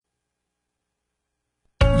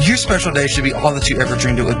Your special day should be all that you ever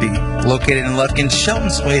dreamed it would be. Located in Lufkin,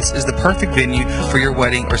 Shelton's Place is the perfect venue for your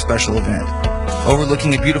wedding or special event.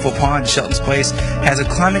 Overlooking a beautiful pond, Shelton's Place has a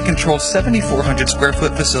climate-controlled 7,400 square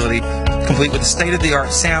foot facility complete with a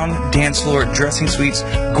state-of-the-art sound, dance floor, dressing suites,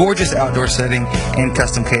 gorgeous outdoor setting, and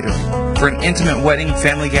custom catering. For an intimate wedding,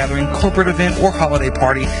 family gathering, corporate event, or holiday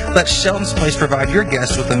party, let Shelton's Place provide your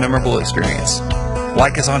guests with a memorable experience.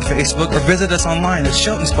 Like us on Facebook or visit us online at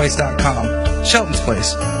sheltonsplace.com. Shelton's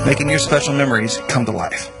Place, making your special memories come to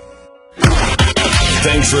life.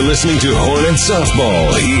 Thanks for listening to Hornet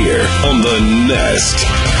Softball here on The Nest.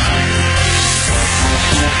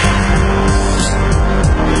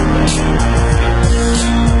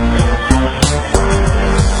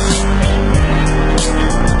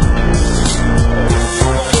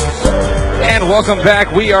 Welcome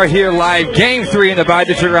back. We are here live. Game 3 in the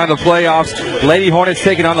bi-district round of playoffs. Lady Hornets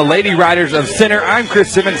taking on the Lady Riders of Center. I'm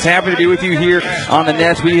Chris Simmons. Happy to be with you here on the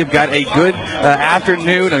Nest. We have got a good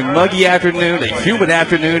afternoon, a muggy afternoon, a humid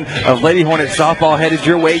afternoon of Lady Hornets softball headed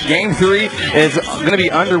your way. Game 3 is going to be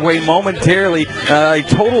underway momentarily. A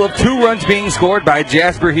total of 2 runs being scored by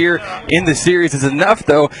Jasper here in the series is enough,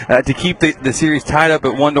 though, to keep the series tied up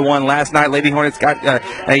at 1-1. Last night, Lady Hornets got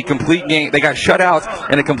a complete game. They got shut out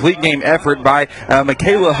in a complete game effort by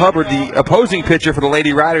Michaela Hubbard, the opposing pitcher for the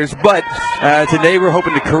Lady Riders. But today we're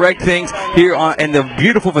hoping to correct things here in the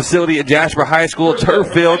beautiful facility at Jasper High School,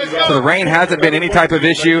 turf field. So the rain hasn't been any type of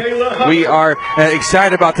issue. We are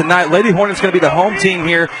excited about tonight. Lady Hornets going to be the home team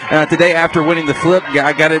here today after winning the flip.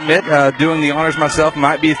 I got to admit, doing the honors myself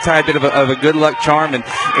might be a tiny bit of a good luck charm. And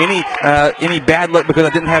any bad luck because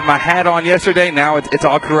I didn't have my hat on yesterday, now it's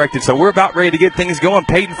all corrected. So we're about ready to get things going.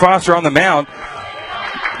 Peyton Foster on the mound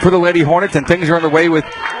for the Lady Hornets, and things are underway with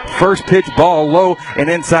first pitch ball low and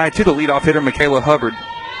inside to the leadoff hitter, Michaela Hubbard.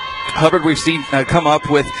 Hubbard, we've seen come up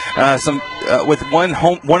with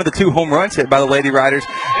one of the 2 home runs hit by the Lady Riders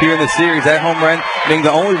here in the series. That home run being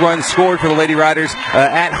the only run scored for the Lady Riders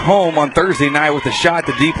at home on Thursday night with a shot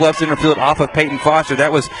to deep left center field off of Peyton Foster.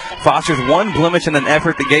 That was Foster's one blemish in an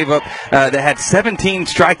effort that gave up that had 17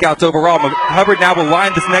 strikeouts overall. Hubbard now will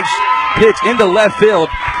line this next pitch into left field.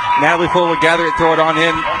 Natalie Full will gather it, throw it on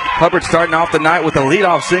in. Hubbard starting off the night with a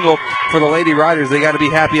leadoff single for the Lady Riders. They got to be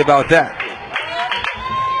happy about that.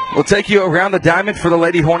 We'll take you around the diamond for the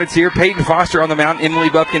Lady Hornets here. Peyton Foster on the mound, Emily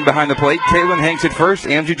Buffkin behind the plate. Kaylin Hanks at first,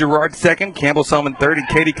 Angie Gerard second, Campbell Selman third, and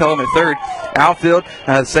Katie Cullum at third. Outfield,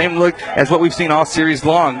 same look as what we've seen all series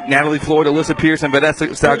long. Natalie Floyd, Alyssa Pierce, and Vanessa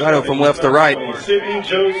Salgado from left to right. Sydney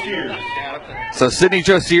Jo Sears. So Sydney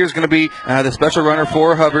Jo Sears is going to be the special runner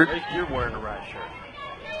for Hubbard. You're wearing the right shirt.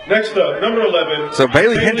 Next up, number 11. So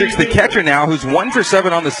Bailey Hendricks, the catcher now, who's 1 for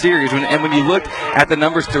 7 on the series. And when you look at the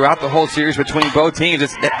numbers throughout the whole series between both teams,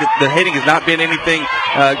 the hitting has not been anything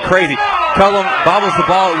crazy. Cullum bobbles the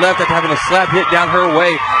ball at left after having a slap hit down her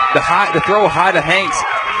way. The throw high to Hanks.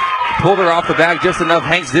 Pulled her off the bag just enough.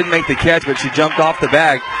 Hanks didn't make the catch, but she jumped off the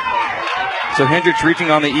bag. So Hendricks reaching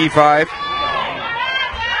on the E5.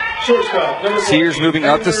 Shortstop, Sears moving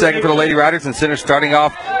up to second for the Lady Riders, and center starting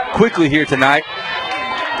off quickly here tonight.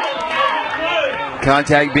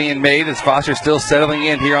 Contact being made as Foster still settling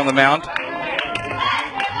in here on the mound.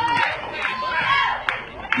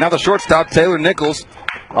 Now the shortstop, Taylor Nichols,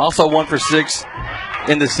 also 1 for 6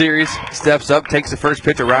 in the series. Steps up, takes the first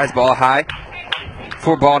pitch, a rise ball high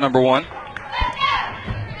for ball number 1.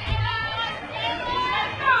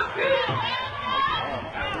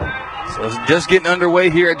 So it's just getting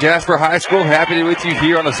underway here at Jasper High School. Happy to be with you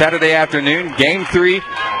here on a Saturday afternoon. Game 3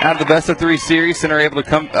 out of the best of 3 series. Center able to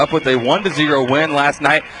come up with a 1-0 win last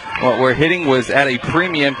night. Where hitting was at a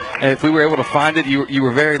premium, and if we were able to find it, you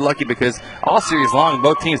were very lucky because all series long,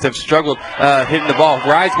 both teams have struggled hitting the ball.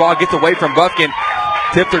 Rise ball gets away from Buffkin,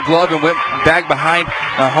 tipped her glove and went back behind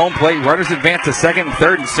home plate. Runners advance to second and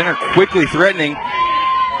third, and center quickly threatening.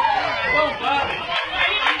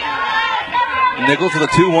 Nichols with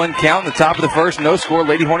a 2-1 count in the top of the first. No score.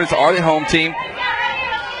 Lady Hornets are the home team.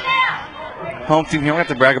 Home team here. We have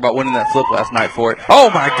to brag about winning that flip last night for it. Oh,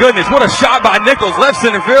 my goodness. What a shot by Nichols. Left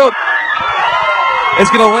center field. It's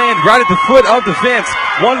going to land right at the foot of the fence.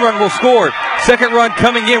 1 run will score. Second run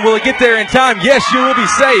coming in. Will it get there in time? Yes, she will be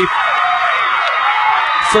safe.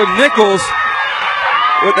 So Nichols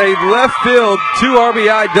with a left field 2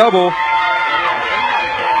 RBI double.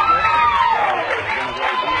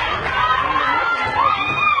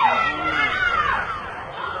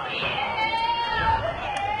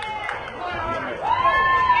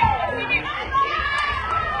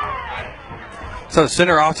 So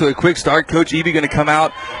center off to a quick start. Coach Eby going to come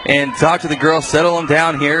out and talk to the girls, settle them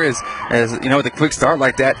down here as you know, with a quick start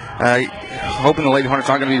like that. hoping the Lady Hornets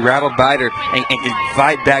aren't going to be rattled by it and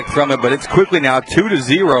fight back from it. But it's quickly now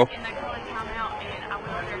 2-0.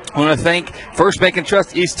 I want to thank First Bank and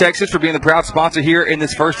Trust East Texas for being the proud sponsor here in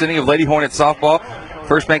this first inning of Lady Hornets softball.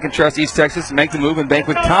 First Bank and Trust East Texas, make the move and bank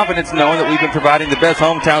with confidence, knowing that we've been providing the best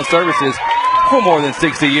hometown services for more than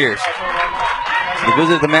 60 years. The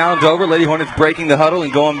visit at the mound's over. Lady Hornets breaking the huddle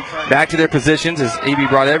and going back to their positions as EB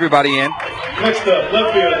brought everybody in. Next up,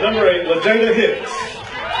 left field, number 8, LaJada Hicks.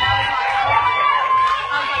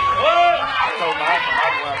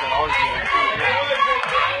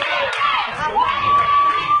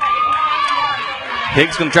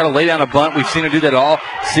 Hicks going to try to lay down a bunt. We've seen her do that all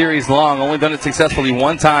series long. Only done it successfully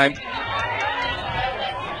one time.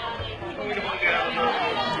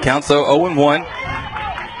 Count so 0-1.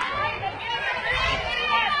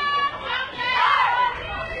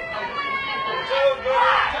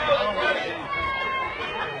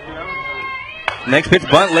 Next pitch,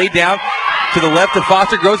 bunt laid down to the left of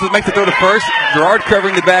Foster. Gross makes the throw to first. Gerard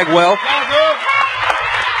covering the bag well.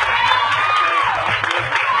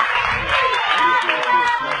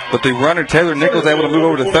 But the runner, Taylor Nichols, able to move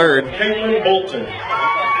over to third. Caitlin Bolton.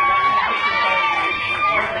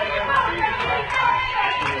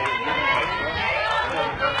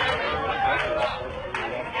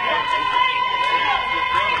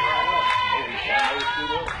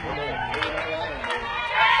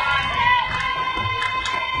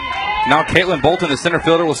 Now Caitlin Bolton, the center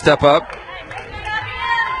fielder, will step up.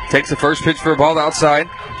 Takes the first pitch for a ball outside.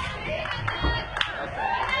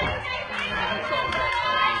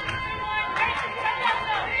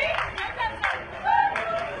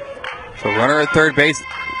 So runner at third base,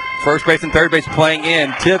 first base and third base playing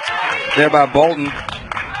in. Tipped there by Bolton.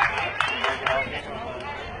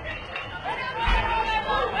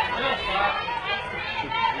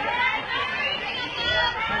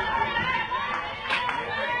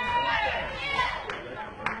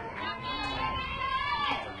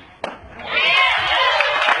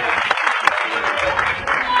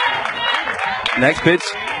 Next pitch,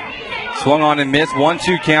 swung on and missed.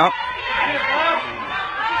 1-2 count.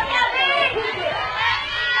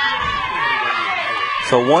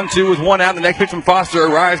 So 1-2 with one out. The next pitch from Foster. A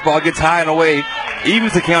rise ball gets high and away.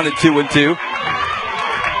 Evens the count at 2-2.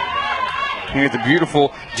 Here at the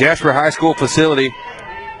beautiful Jasper High School facility.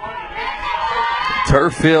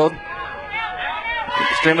 Turf field.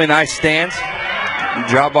 Extremely nice stands.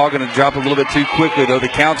 Drop ball going to drop a little bit too quickly, though. The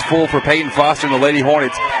count's full for Peyton Foster and the Lady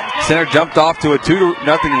Hornets. Center jumped off to a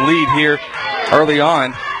 2-0 lead here early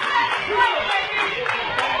on.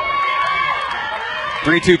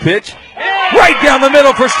 3-2 pitch. Right down the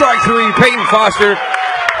middle for strike three. Peyton Foster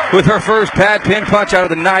with her first pad pin punch out of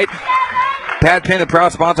the night. Pad Pin, the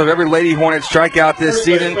proud sponsor of every Lady Hornet strikeout this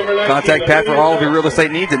season. Contact Pat for all of your real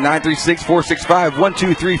estate needs at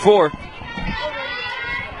 936-465-1234.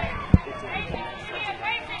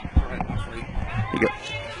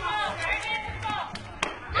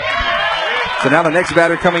 So now the next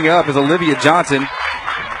batter coming up is Olivia Johnson.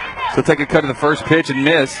 She'll take a cut of the first pitch and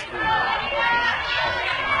miss.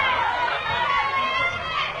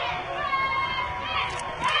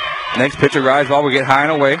 Next pitch, a rise ball will get high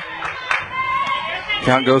and away.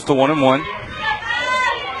 Count goes to 1-1.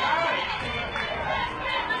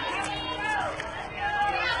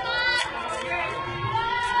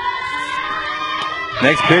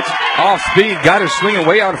 Next pitch, off speed, got her swinging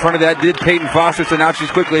way out in front of that, did Peyton Foster, so now she's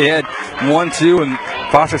quickly ahead 1-2, and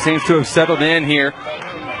Foster seems to have settled in here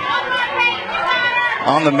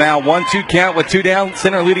on the mound. 1-2 count with two down,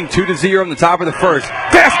 center leading 2-0 in the top of the first.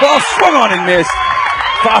 Fastball swung on and missed.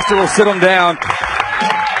 Foster will sit him down,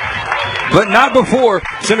 but not before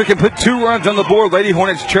center can put 2 runs on the board. Lady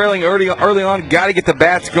Hornets trailing early on. Got to get the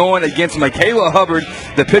bats going against Michaela Hubbard,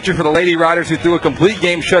 the pitcher for the Lady Riders, who threw a complete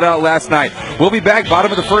game shutout last night. We'll be back,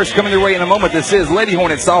 bottom of the first, coming your way in a moment. This is Lady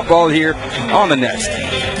Hornets softball here on the Nest.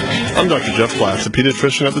 I'm Dr. Jeff Glass, a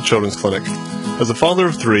pediatrician at the Children's Clinic. As a father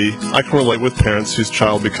of 3, I can relate with parents whose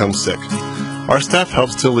child becomes sick. Our staff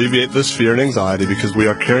helps to alleviate this fear and anxiety because we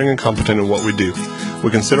are caring and competent in what we do. We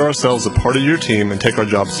consider ourselves a part of your team and take our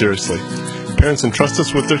job seriously. Parents entrust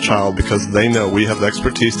us with their child because they know we have the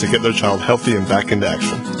expertise to get their child healthy and back into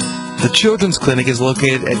action. The Children's Clinic is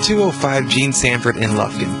located at 205 Gene Sanford in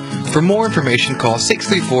Lufkin. For more information, call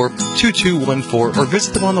 634-2214 or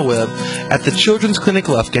visit them on the web at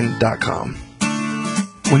thechildren'scliniclufkin.com.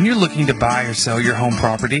 When you're looking to buy or sell your home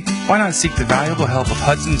property, why not seek the valuable help of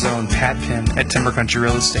Hudson's own Pat Penn at Timber Country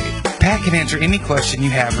Real Estate? Pat can answer any question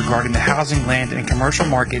you have regarding the housing, land, and commercial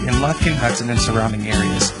market in Lufkin, Hudson, and surrounding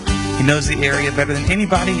areas. He knows the area better than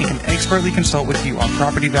anybody and can expertly consult with you on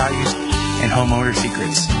property values and homeowner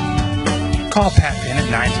secrets. Call Pat Penn at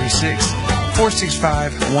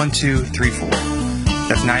 936-465-1234.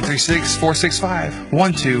 That's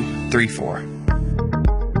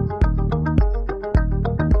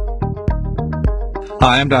 936-465-1234.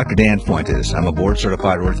 Hi, I'm Dr. Dan Fuentes. I'm a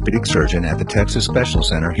board-certified orthopedic surgeon at the Texas Special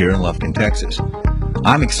Center here in Lufkin, Texas.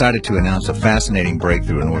 I'm excited to announce a fascinating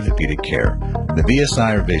breakthrough in orthopedic care, the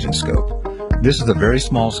VSI or Vision Scope. This is a very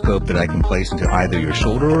small scope that I can place into either your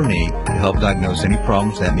shoulder or knee to help diagnose any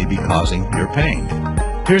problems that may be causing your pain.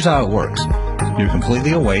 Here's how it works. You're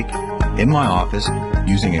completely awake, in my office,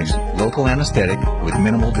 using a local anesthetic with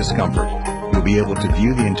minimal discomfort. You'll be able to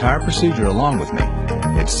view the entire procedure along with me.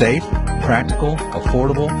 It's safe, practical,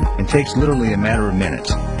 affordable, and takes literally a matter of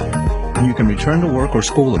minutes. You can return to work or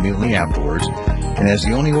school immediately afterwards. And as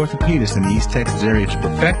the only orthopedist in the East Texas area to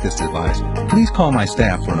perfect this device, please call my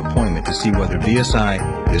staff for an appointment to see whether VSI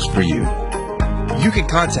is for you. You can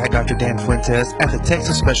contact Dr. Dan Fuentes at the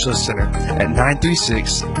Texas Specialist Center at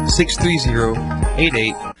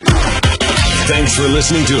 936-630-88. Thanks for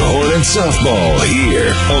listening to Hornet Softball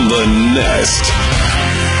here on The Nest.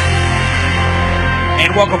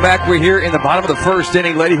 And welcome back. We're here in the bottom of the first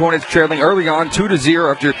inning. Lady Hornets trailing early on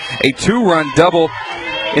 2-0 after a two-run double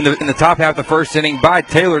in the top half of the first inning by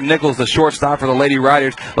Taylor Nichols, the shortstop for the Lady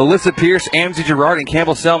Riders. Alyssa Pierce, Amzie Gerard, and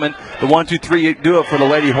Campbell Selman, the 1-2-3 duo for the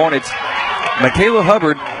Lady Hornets. Michaela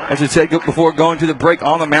Hubbard, as I said before going to the break,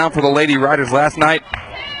 on the mound for the Lady Riders last night.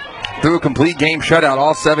 Threw a complete game shutout,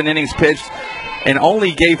 all 7 innings pitched, and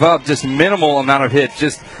only gave up just minimal amount of hits.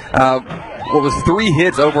 Just, 3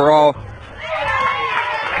 hits overall.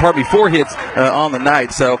 4 hits on the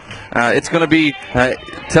night. So it's going to be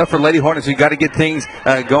tough for Lady Hornets. We've got to get things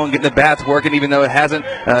going, getting the bats working, even though it hasn't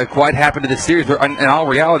quite happened to this series. But in all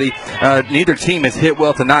reality, neither team has hit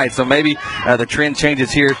well tonight. So maybe the trend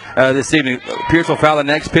changes here this evening. Pierce will foul the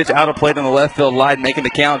next pitch out of plate on the left field line, making the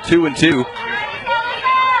count 2-2.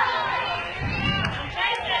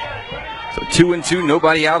 So 2-2,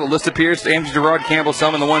 nobody out. Alyssa Pierce, Amzie Gerard, Campbell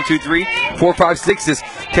Selman, the 1-2-3. 4, 5, 6 is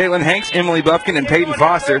Caitlin Hanks, Emily Buffkin, and Peyton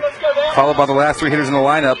Foster, followed by the last 3 hitters in the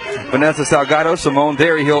lineup, Vanessa Salgado, Simone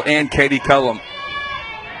Derryhill, and Katie Cullum.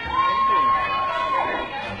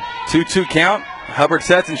 2-2 count. Hubbard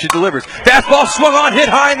sets and she delivers. Fastball swung on, hit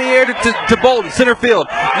high in the air to Bolton, center field,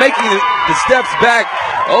 making the steps back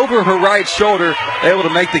over her right shoulder, able to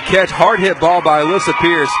make the catch. Hard hit ball by Alyssa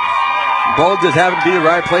Pierce. Ball just happened to be the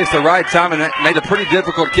right place, the right time, and made a pretty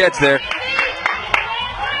difficult catch there.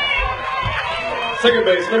 Second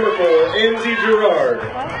base, number 4, Amzie Gerard.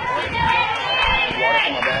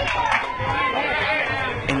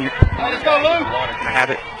 Let's go, Luke.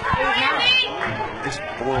 Have it. Just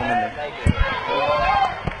boil them in there.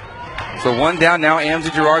 So 1 down now.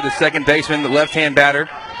 Amzie Gerard, the second baseman, the left-hand batter.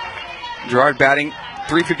 Gerard batting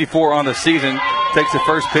 .354 on the season. Takes the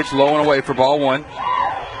first pitch low and away for ball 1.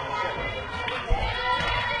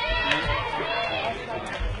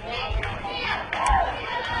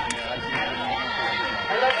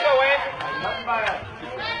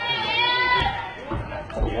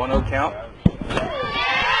 So 1-0 count.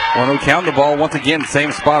 1-0 count. The ball once again,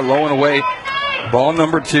 same spot, low and away. Ball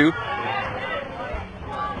number 2.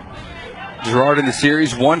 Gerard in the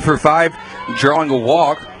series, 1 for 5, drawing a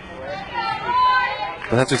walk.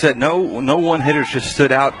 But as I said, no one hitters just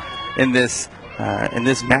stood out in this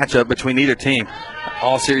matchup between either team.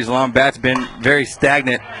 All series long, bat's been very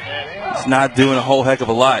stagnant. It's not doing a whole heck of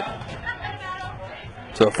a lot.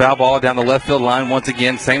 So a foul ball down the left field line once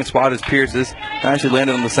again, same spot as Pierce's. Actually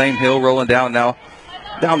landed on the same hill, rolling down now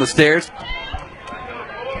down the stairs.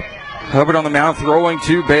 Hubbard on the mound, throwing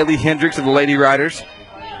to Bailey Hendricks of the Lady Riders.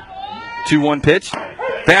 2-1 pitch.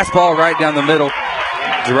 Fastball right down the middle.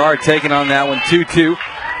 Gerard taking on that one, 2-2.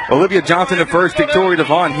 Olivia Johnson at first, Victoria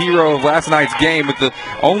Devon, hero of last night's game, with the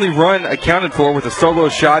only run accounted for with a solo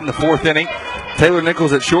shot in the 4th inning. Taylor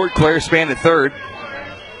Nichols at short, Claire Spann at third.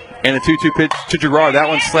 And a 2-2 pitch to Gerard. That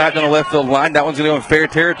one slapped on the left field line. That one's going to go in fair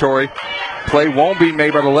territory. Play won't be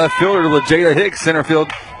made by the left fielder, LaJada Hicks. Center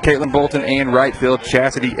field, Caitlin Bolton, and right field,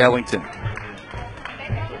 Chastity Ellington.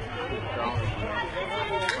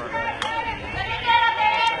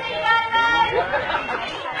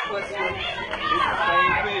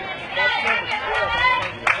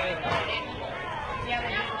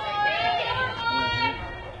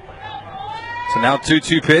 So now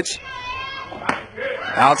 2-2 pitch.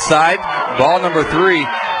 Outside, ball number 3.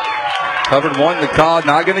 Hubbard won the call,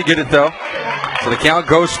 not going to get it though. So the count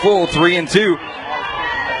goes full, 3-2.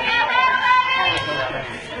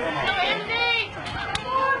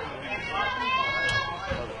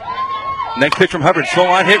 Next pitch from Hubbard, slow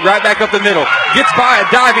on, hit right back up the middle. Gets by a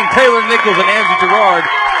diving Taylor Nichols, and Amzie Gerard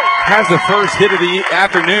has the first hit of the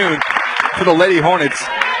afternoon for the Lady Hornets.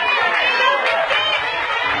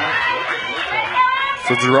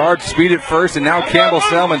 So Gerard speed at first, and now Campbell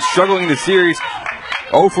Selman struggling in the series.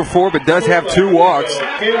 0 for 4, but does have 2 walks.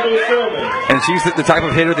 And she's the type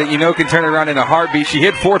of hitter that you know can turn it around in a heartbeat. She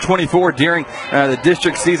hit .424 during the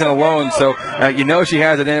district season alone, so you know she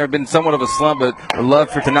has it in there. Been somewhat of a slump, but I'd love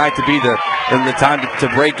for tonight to be the time to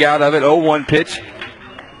break out of it. 0-1 pitch.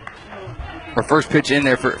 Her first pitch in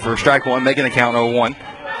there for strike one, making the count 0-1.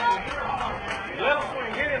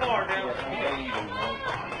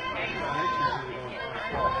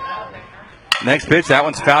 Next pitch, that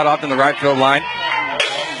one's fouled off in the right field line.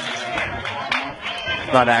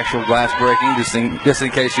 Not actual glass breaking, just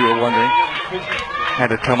in case you were wondering. Had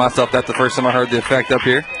to tell myself that the first time I heard the effect up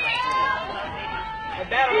here.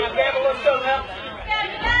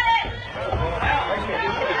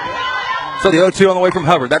 So the 0-2 on the way from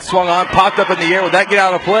Hubbard. That swung on, popped up in the air. Will that get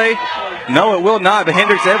out of play? No, it will not, but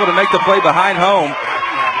Hendricks able to make the play behind home.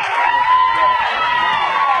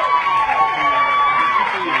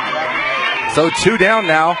 So 2 down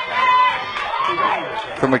now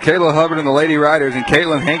for Michaela Hubbard and the Lady Riders, and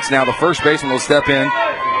Caitlin Hanks now, the first baseman, will step in.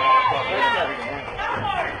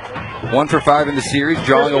 1 for 5 in the series,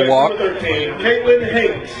 drawing a walk. 13, Caitlin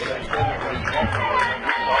Hanks.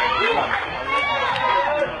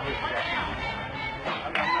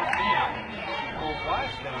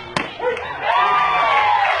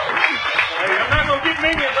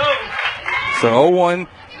 So 0-1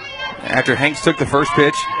 after Hanks took the first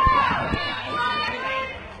pitch.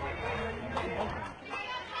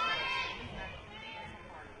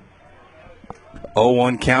 Oh,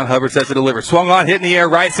 1 count. Hubbard sets to deliver. Swung on, hit in the air,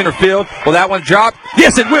 right center field. Will that one drop?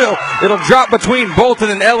 Yes, it will. It'll drop between Bolton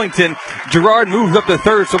and Ellington. Gerard moves up to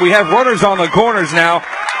third, so we have runners on the corners now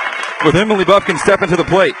with Emily Buffkin stepping to the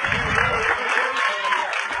plate.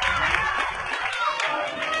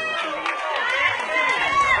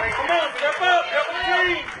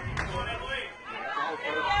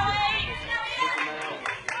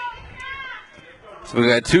 So we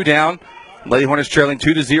got 2 down. Lady Hornets trailing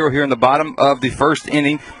 2-0 here in the bottom of the first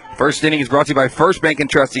inning. First inning is brought to you by First Bank and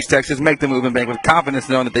Trustees Texas. Make the move and bank with confidence,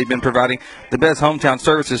 knowing that they've been providing the best hometown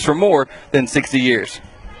services for more than 60 years.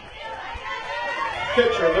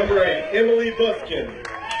 Pitcher number 8, Emily Buffkin.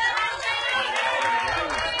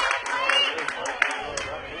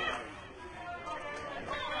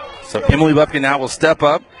 So Emily Buffkin now will step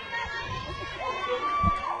up.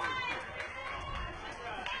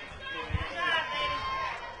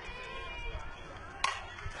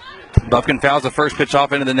 Buffkin fouls the first pitch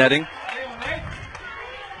off into the netting.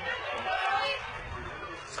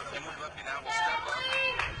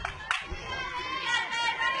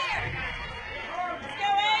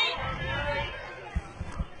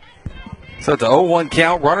 So it's a 0-1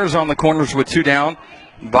 count. Runners on the corners with 2 down.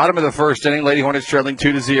 Bottom of the first inning. Lady Hornets trailing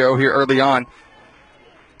 2-0 here early on.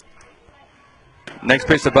 Next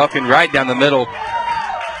pitch to Buffkin right down the middle.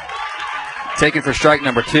 Taken for strike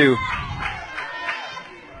number 2.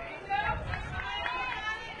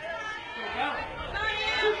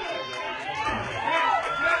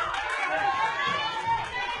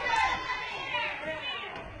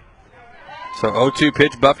 So 0-2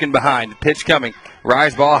 pitch, Buffkin behind. Pitch coming.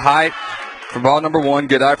 Rise ball high for ball number 1.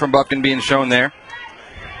 Good eye from Buffkin being shown there.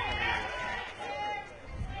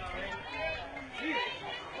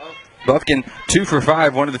 Buffkin 2 for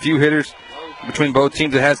 5, one of the few hitters between both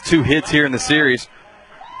teams that has 2 hits here in the series.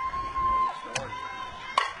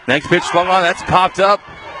 Next pitch swung on, that's popped up.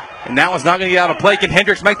 And that one's not going to get out of play. Can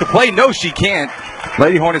Hendricks make the play? No, she can't.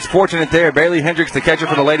 Lady Hornets fortunate there. Bailey Hendricks, the catcher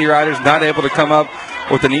for the Lady Riders, not able to come up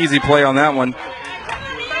with an easy play on that one.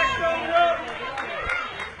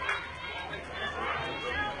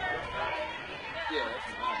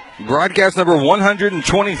 Broadcast number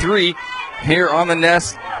 123 here on the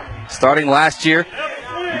Nest. Starting last year,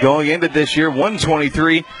 going into this year,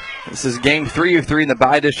 123. This is game 3 of 3 in the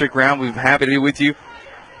Bi-District round. We're happy to be with you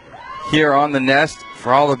here on the Nest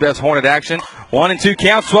for all the best Hornet action. 1-2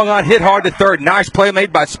 count, swung on, hit hard to third. Nice play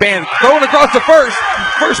made by Span. Thrown across to first.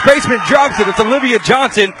 First baseman drops it. It's Olivia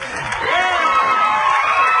Johnson.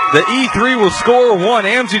 The E3 will score 1.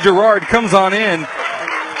 Amzie Gerard comes on in.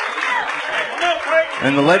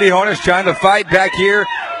 And the Lady Hornets trying to fight back here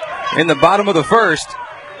in the bottom of the first.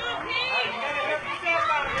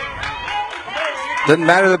 Doesn't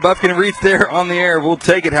matter that Buffkin reached there on the air. We'll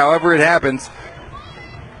take it however it happens.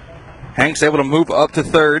 Hanks able to move up to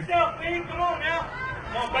third.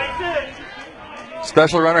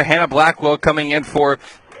 Special runner Hannah Blackwell coming in for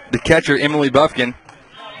the catcher Emily Buffkin.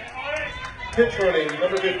 Pitch running,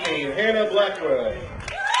 number 15, Hannah Blackwell.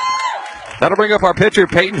 That'll bring up our pitcher,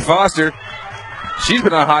 Peyton Foster. She's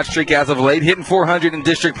been on a hot streak as of late, hitting .400 in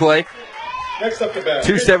district play. Next up to bat.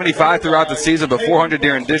 275 throughout the season, but 400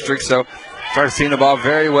 during district, so started seeing the ball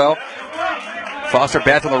very well. Foster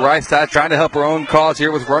bats on the right side, trying to help her own cause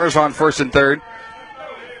here with runners on first and third.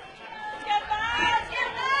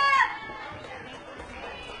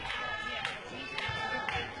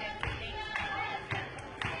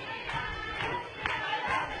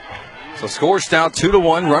 So scores down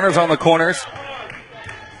 2-1, runners on the corners.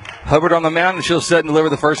 Hubbard on the mound, and she'll set and deliver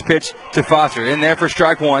the first pitch to Foster. In there for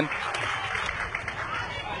strike one.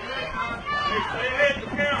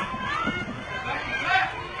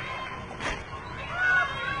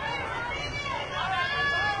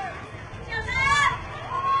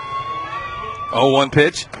 Oh, 1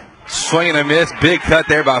 pitch. Swing and a miss. Big cut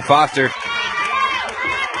there by Foster.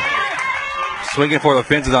 Swinging for the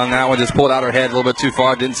fences on that one. Just pulled out her head a little bit too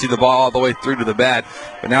far. Didn't see the ball all the way through to the bat.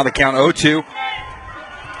 But now the count 0-2.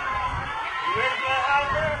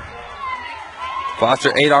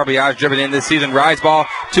 Foster, 8 RBIs driven in this season. Rise ball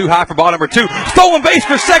too high for ball number 2. Stolen base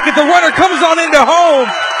for second. The runner comes on into home.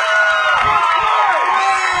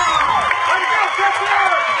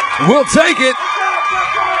 We'll take it.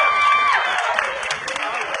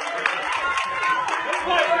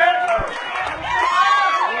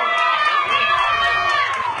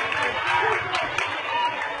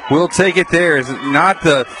 We'll take it there. Is not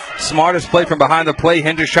the smartest play from behind the plate.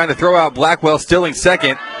 Hendricks trying to throw out Blackwell, stealing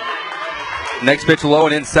second. Next pitch low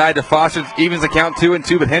and inside to Foster. Evens the count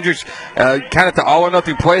 2-2, but Hendricks kind of the all or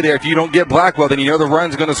nothing play there. If you don't get Blackwell, then you know the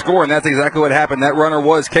run's going to score, and that's exactly what happened. That runner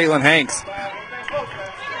was Caitlin Hanks.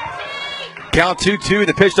 Count 2-2,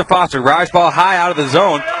 the pitch to Foster. Rise ball high out of the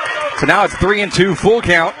zone. So now it's 3-2, full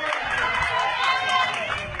count.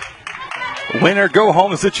 Win or go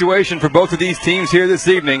home situation for both of these teams here this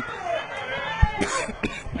evening.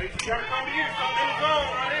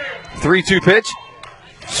 3-2 pitch.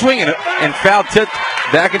 Swinging it and foul tipped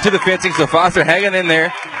back into the fencing. So Foster hanging in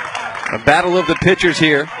there. A battle of the pitchers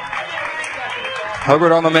here.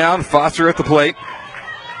 Hubbard on the mound, Foster at the plate.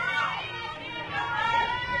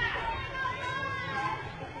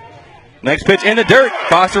 Next pitch in the dirt.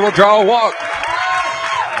 Foster will draw a walk.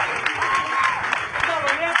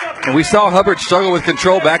 And we saw Hubbard struggle with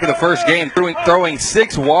control back in the first game, throwing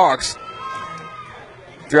 6 walks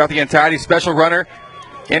throughout the entirety. Special runner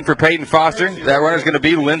in for Peyton Foster. That runner is going to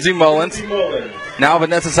be Lindsey Mullins. Now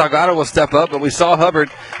Vanessa Salgado will step up, but we saw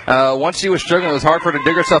Hubbard, once she was struggling, it was hard for her to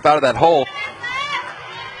dig herself out of that hole.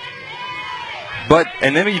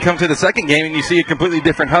 And then you come to the second game and you see a completely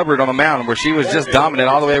different Hubbard on the mound where she was just dominant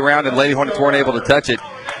all the way around and Lady Hornets weren't able to touch it.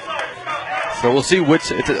 So we'll see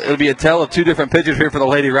it'll be a tale of 2 different pitchers here for the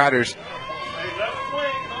Lady Riders.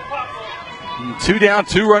 2 down,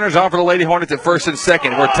 2 runners on for the Lady Hornets at first and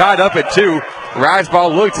second. We're tied up at 2. Rise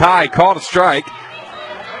ball looked high, called a strike.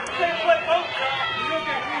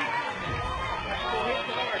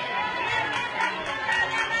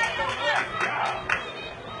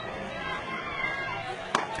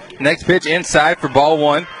 Next pitch inside for ball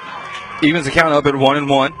 1. Evens the count up at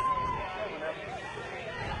 1-1.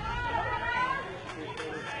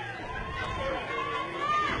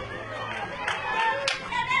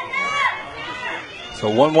 So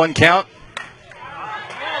 1-1 count.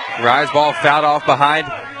 Rise ball fouled off behind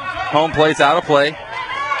home plate's out of play.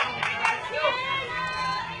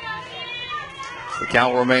 The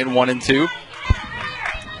count will remain 1-2.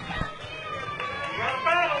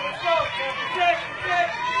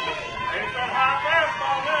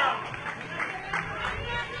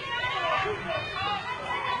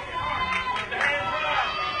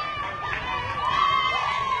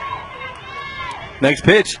 Next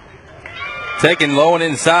pitch. Taken low and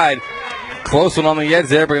inside. Close one on the edge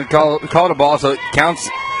there, but going to call the ball, so it counts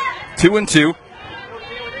 2-2.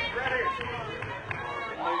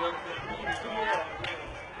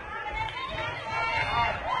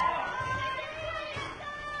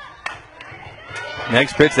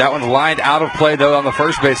 Next pitch, that one's lined out of play, though, on the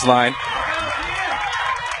first base line.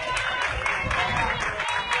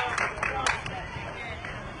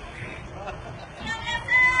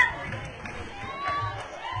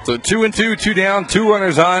 So 2-2, 2 down, 2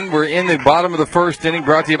 runners on. We're in the bottom of the first inning,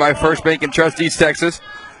 brought to you by First Bank and Trust East Texas.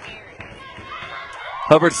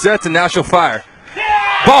 Hubbard sets, and now she'll fire.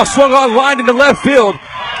 Ball swung on, lined into left field.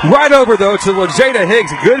 Right over, though, to LaJada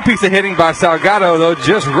Higgs. Good piece of hitting by Salgado, though,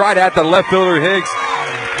 just right at the left fielder Higgs.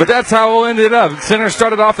 But that's how we'll end it up. Center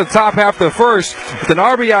started off the top half of the first with an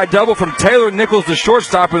RBI double from Taylor Nichols, the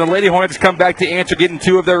shortstop, and the Lady Hornets come back to answer, getting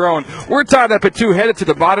 2 of their own. We're tied up at 2, headed to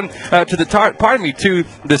the bottom, to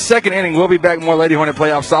the second inning. We'll be back more Lady Hornet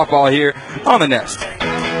playoff softball here on the Nest.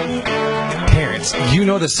 Parents parents, you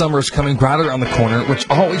know that summer is coming right around the corner, which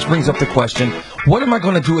always brings up the question, what am I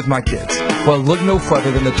going to do with my kids? Well, look no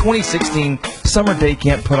further than the 2016 Summer Day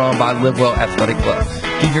Camp put on by Livewell Athletic Club.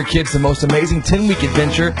 Give your kids the most amazing 10-week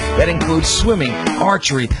adventure that includes swimming,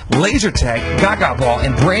 archery, laser tag, gaga ball,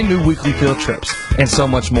 and brand new weekly field trips, and so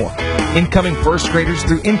much more. Incoming first graders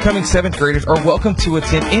through incoming seventh graders are welcome to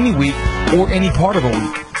attend any week or any part of a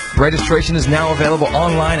week. Registration is now available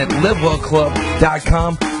online at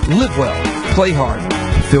livewellclub.com. Live well, play hard,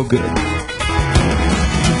 feel good.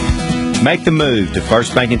 Make the move to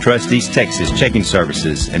First Bank & Trust East Texas Checking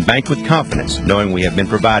Services and bank with confidence, knowing we have been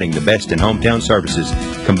providing the best in hometown services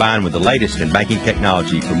combined with the latest in banking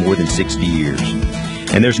technology for more than 60 years.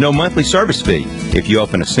 And there's no monthly service fee if you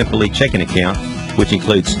open a Simply checking account, which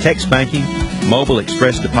includes text banking, mobile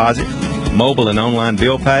express deposit, mobile and online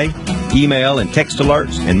bill pay, email and text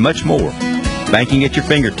alerts, and much more. Banking at your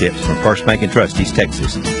fingertips from First Bank & Trust East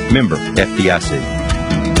Texas. Member FDIC.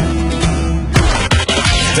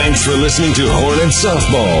 Thanks for listening to Hornet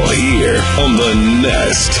Softball here on The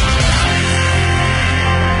Nest.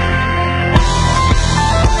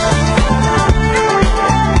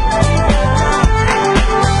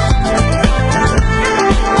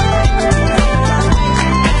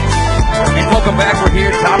 And welcome back. We're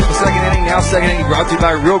here, top of the second inning. Now second inning brought to you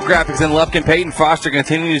by Real Graphics in Lufkin. Peyton Foster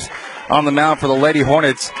continues on the mound for the Lady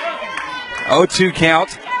Hornets. 0-2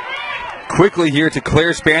 count. Quickly here to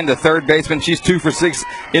Claire Span, the third baseman. She's 2 for 6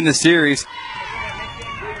 in the series.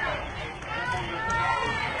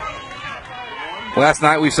 Last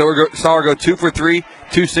night we saw her go 2 for 3,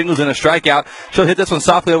 2 singles and a strikeout. She'll hit this one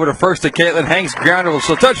softly over to first to Caitlin Hanks. Grounder,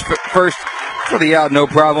 she'll touch first for the out, no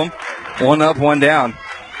problem. 1 up, 1 down.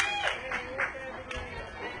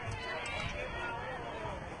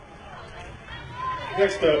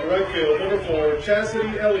 Next up, right field, number 4,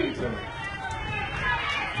 Chastity Ellington.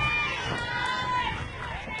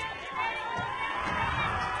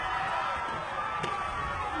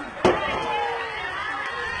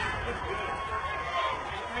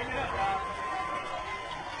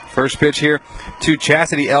 First pitch here to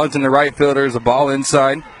Chastity Ellington, the right fielder, is a ball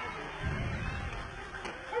inside.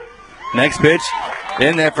 Next pitch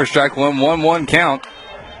in there for strike one, 1-1 count.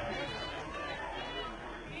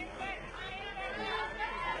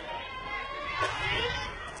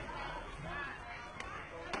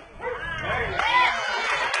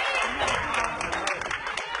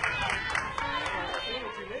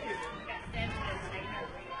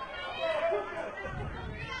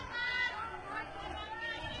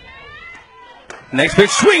 Next pitch,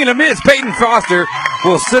 swing and a miss. Peyton Foster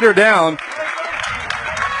will sit her down.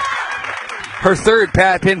 Her third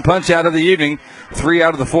Pat Pin punch out of the evening. 3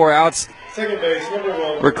 out of the 4 outs Second base, number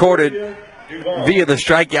 1, recorded Duvall. via the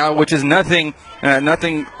strikeout, which is nothing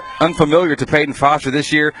unfamiliar to Peyton Foster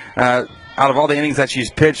this year. Out of all the innings that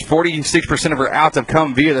she's pitched, 46% of her outs have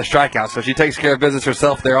come via the strikeout. So she takes care of business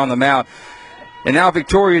herself there on the mound. And now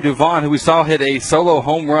Victoria Duvall, who we saw hit a solo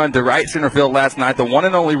home run to right center field last night, the one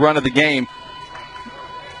and only run of the game.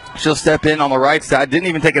 She'll step in on the right side. Didn't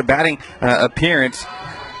even take a batting appearance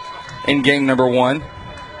in game number 1.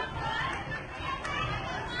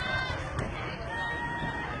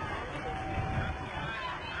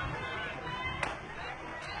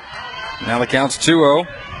 Now the count's 2-0.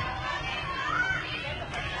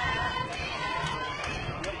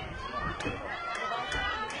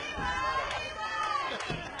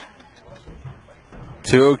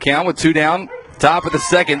 Two count with 2 down. Top of the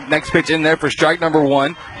second. Next pitch in there for strike number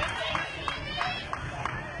 1.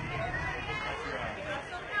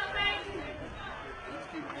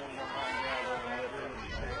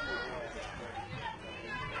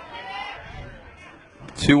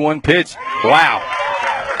 Two 2-1 pitch. Wow.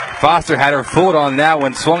 Foster had her foot on that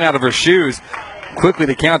one, swung out of her shoes. Quickly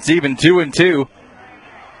the count's even, 2-2.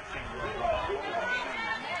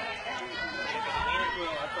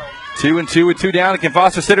 Two and two with 2 down. Can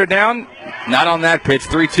Foster sit her down? Not on that pitch.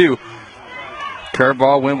 3-2.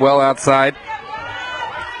 Curveball went well outside.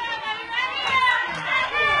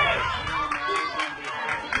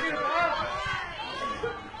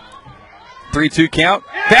 Three-two count.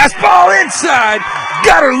 Fastball inside.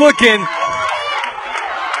 Got her looking.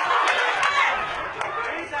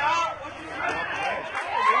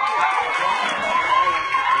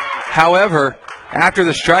 However, after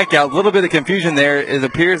the strikeout, a little bit of confusion there. It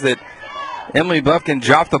appears that Emily Buffkin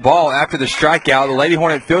dropped the ball after the strikeout. The Lady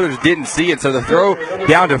Hornet fielders didn't see it, so the throw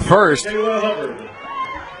down to first.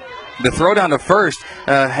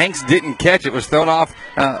 Hanks didn't catch it. It was thrown off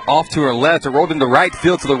to her left. It rolled into right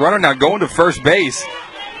field, so the runner now going to first base.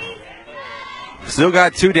 Still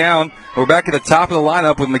got 2 down. We're back at the top of the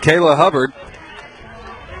lineup with Michaela Hubbard.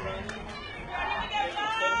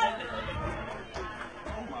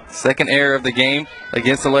 Second error of the game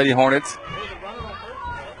against the Lady Hornets.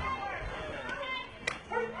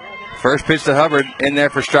 First pitch to Hubbard in there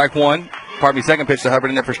for strike one. Pardon me, second pitch to Hubbard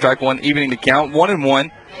in there for strike one, evening the count,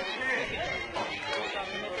 1-1.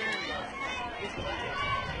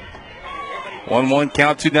 One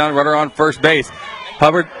count, 2 down, runner on first base.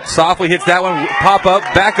 Hubbard softly hits that one, pop up,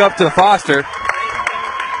 back up to Foster.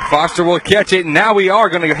 Foster will catch it. Now we are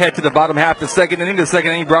going to head to the bottom half of the second inning. The second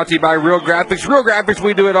inning brought to you by Real Graphics. Real Graphics,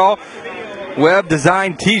 we do it all. Web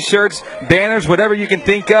design, T-shirts, banners, whatever you can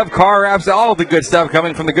think of, car wraps, all of the good stuff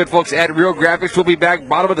coming from the good folks at Real Graphics. We'll be back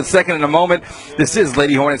bottom of the second in a moment. This is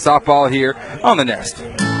Lady Hornet softball here on the Nest.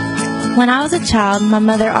 When I was a child, my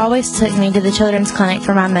mother always took me to the children's clinic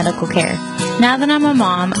for my medical care. Now that I'm a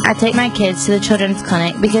mom, I take my kids to the children's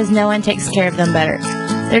clinic because no one takes care of them better.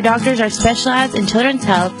 Their doctors are specialized in children's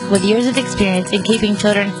health with years of experience in keeping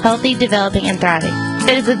children healthy, developing, and thriving.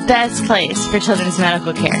 It is the best place for children's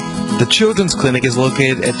medical care. The Children's Clinic is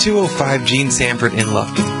located at 205 Gene Sanford in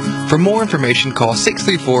Lufkin. For more information, call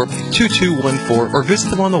 634-2214 or visit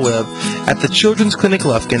them on the web at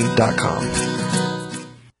thechildren'scliniclufkin.com.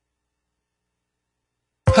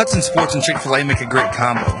 Hudson Sports and Chick-fil-A make a great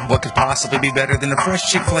combo. What could possibly be better than a fresh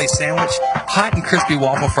Chick-fil-A sandwich, hot and crispy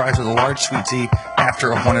waffle fries with a large sweet tea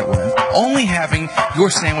after a Hornet win? Only having your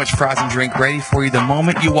sandwich, fries, and drink ready for you the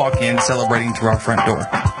moment you walk in, celebrating through our front door.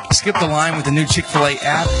 Skip the line with the new Chick-fil-A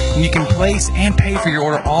app, and you can place and pay for your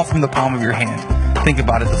order all from the palm of your hand. Think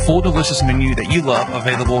about it, the full delicious menu that you love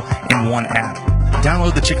available in one app.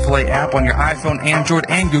 Download the Chick-fil-A app on your iPhone, Android,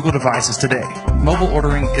 and Google devices today. Mobile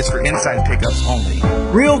ordering is for inside pickups only.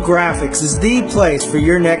 Real Graphics is the place for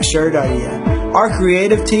your next shirt idea. Our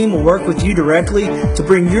creative team will work with you directly to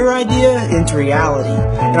bring your idea into reality.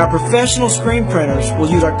 And our professional screen printers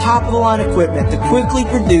will use our top-of-the-line equipment to quickly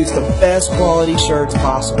produce the best quality shirts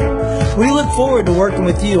possible. We look forward to working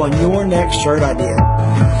with you on your next shirt idea.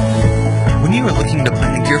 When you are looking to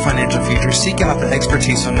plan your financial future, seek out the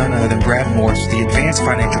expertise of none other than Brad Morris with the Advanced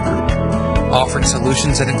Financial Group. Offering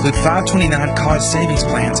solutions that include 529 college savings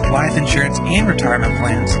plans, life insurance, and retirement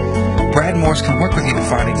plans, Brad Morris can work with you to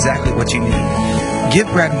find exactly what you need. Give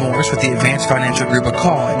Brad Morris with the Advanced Financial Group a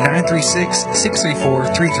call at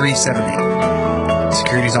 936-634-3378.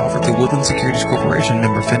 Securities offered through Woodland Securities Corporation,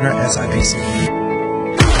 member FINRA SIPC.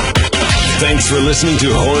 Thanks for listening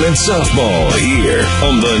to Hornet Softball here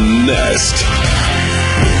on the Nest.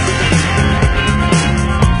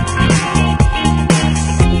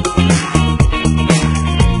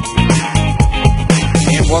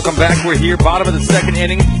 And welcome back. We're here, bottom of the second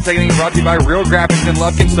inning. Second inning brought to you by Real Graphics in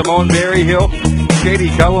Lufkin, Simone Berryhill, Katie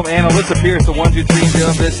Cullum, and Alyssa Pierce, the 1, 2, 3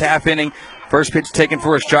 of this half inning. First pitch taken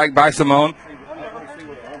for a strike by Simone.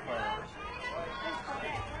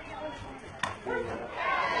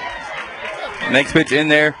 Next pitch in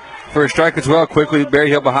there for a strike as well. Quickly,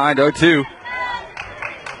 Berryhill behind 0-2.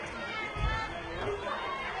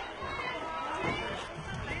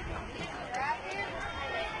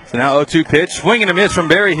 So now 0-2 pitch. Swing and a miss from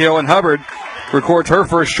Berryhill, and Hubbard records her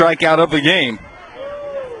first strikeout of the game.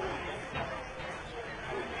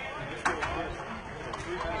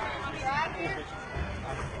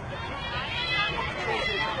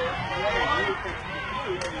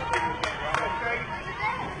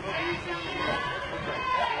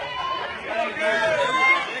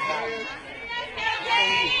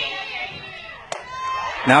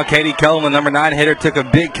 Now Katie Cullum, the number 9 hitter, took a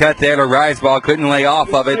big cut there to rise ball. Couldn't lay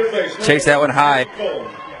off of it. Chased that one high.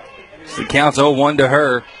 So the count's 0-1 to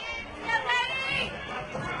her.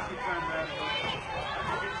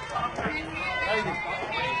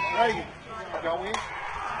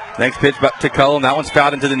 Next pitch to Cullum. That one's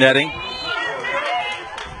fouled into the netting.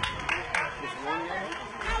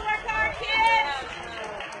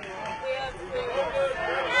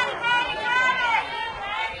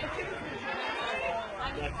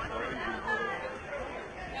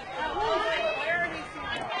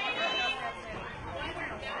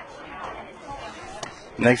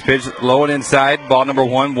 Next pitch, low and inside. Ball number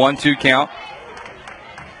 1, 1-2 count.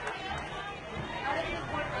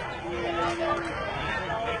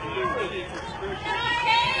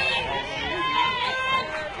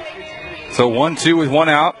 So 1-2 with one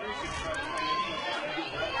out.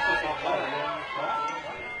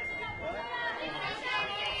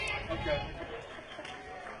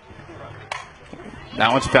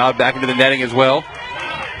 That one's fouled back into the netting as well.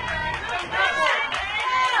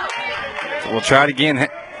 So we'll try it again.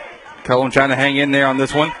 Cullum trying to hang in there on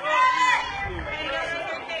this one.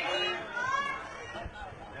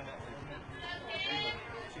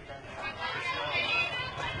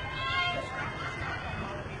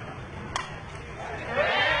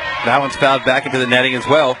 That one's fouled back into the netting as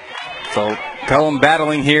well. So Cullum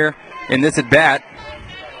battling here in this at bat.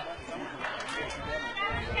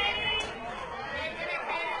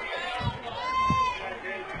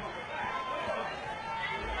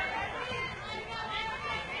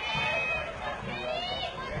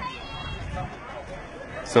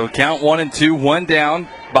 So count 1 and 2, 1 down.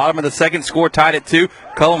 Bottom of the second, score tied at 2.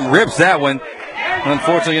 Cullum rips that one.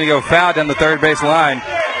 Unfortunately, going to go foul down the third base line.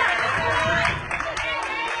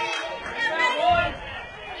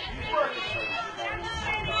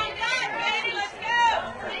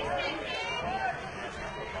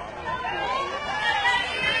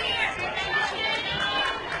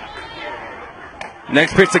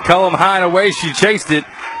 Next pitch to Cullum, high and away. She chased it.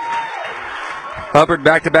 Hubbard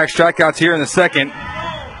back-to-back strikeouts here in the second.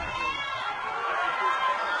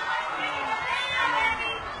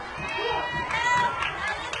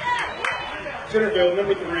 Center field,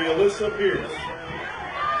 number 3, Alyssa Pierce.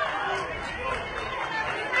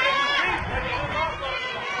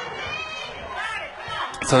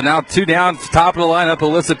 So now 2 down, top of the lineup,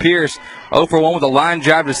 Alyssa Pierce. 0 for 1 with a line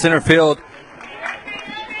drive to center field.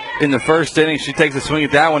 In the first inning, she takes a swing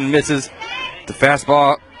at that one and misses the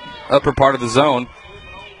fastball upper part of the zone.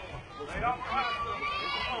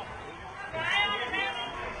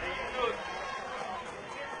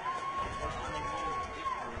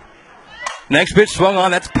 Next pitch swung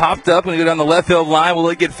on. That's popped up and go down the left field line. Will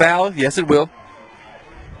it get fouled? Yes, it will.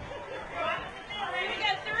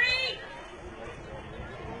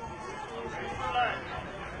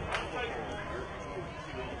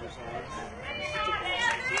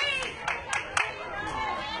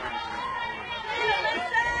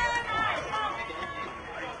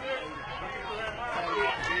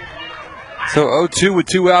 So 0-2 with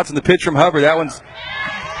 2 outs and the pitch from Hubbard. That one's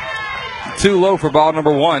too low for ball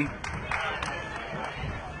number 1.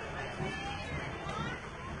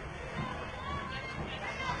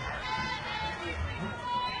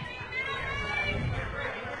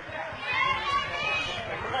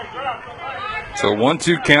 So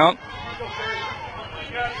 1-2 count.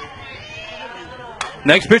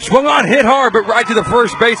 Next pitch swung on, hit hard, but right to the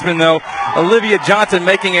first baseman, though. Olivia Johnson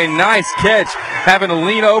making a nice catch, having to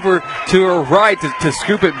lean over to her right to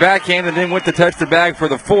scoop it backhand, and then went to touch the bag for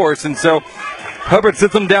the force. And so Hubbard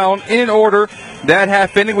sits them down in order. That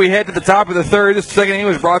half inning, we head to the top of the third. This second inning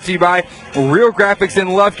was brought to you by Real Graphics in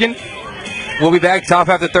Lufkin. We'll be back top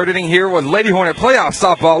half the third inning here with Lady Hornet playoff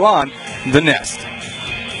softball on The Nest.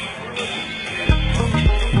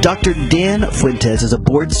 Dr. Dan Fuentes is a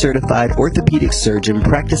board-certified orthopedic surgeon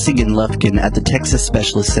practicing in Lufkin at the Texas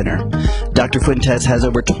Specialist Center. Dr. Fuentes has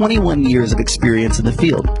over 21 years of experience in the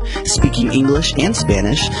field. Speaking English and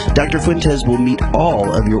Spanish, Dr. Fuentes will meet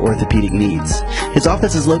all of your orthopedic needs. His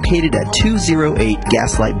office is located at 208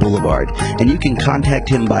 Gaslight Boulevard, and you can contact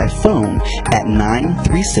him by phone at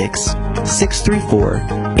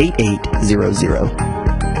 936-634-8800.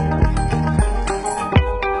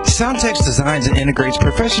 Soundtex designs and integrates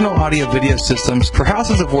professional audio-video systems for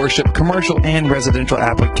houses of worship, commercial, and residential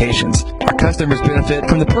applications. Our customers benefit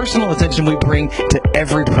from the personal attention we bring to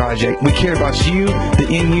every project. We care about you, the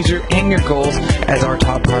end user, and your goals as our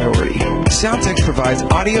top priority. Soundtex provides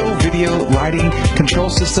audio, video, lighting,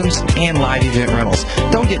 control systems, and live event rentals.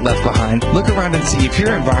 Don't get left behind. Look around and see if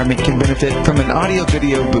your environment can benefit from an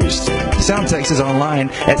audio-video boost. Soundtex is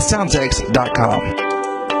online at soundtex.com.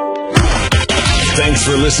 Thanks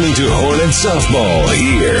for listening to Hornet Softball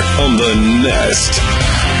here on The Nest.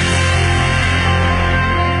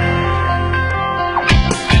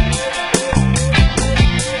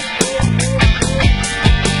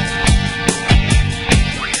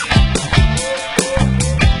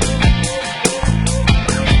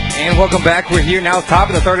 And welcome back. We're here now, top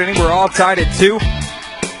of the third inning. We're all tied at 2.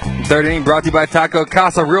 Third inning brought to you by Taco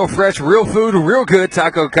Casa. Real fresh, real food, real good.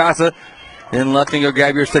 Taco Casa. In Lufkin, go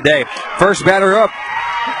grab yours today. First batter up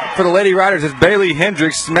for the Lady Riders is Bailey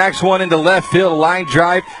Hendricks. Smacks one into left field. Line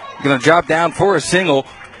drive. Going to drop down for a single.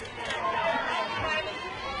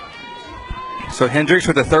 So Hendricks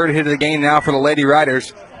with the third hit of the game now for the Lady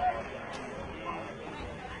Riders.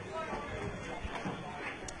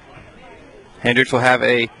 Hendricks will have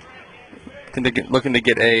looking to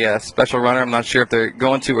get a special runner. I'm not sure if they're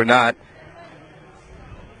going to or not.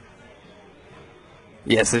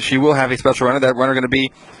 Yes, she will have a special runner. That runner going to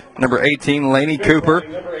be number 18, Lainey Cooper.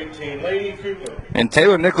 Number 18, Lainey Cooper. And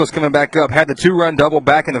Taylor Nicholas coming back up. Had the 2-run double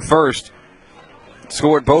back in the first.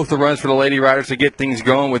 Scored both the runs for the Lady Riders to get things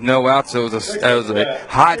going with no outs. So it was a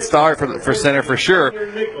hot start for center for sure.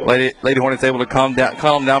 Lady Hornets able to calm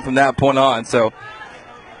them down from that point on. So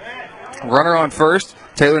runner on first.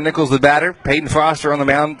 Taylor Nichols the batter. Peyton Foster on the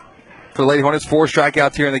mound for the Lady Hornets. 4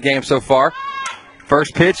 strikeouts here in the game so far.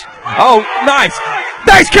 First pitch. Oh, nice.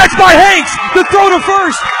 Nice catch by Hanks. The throw to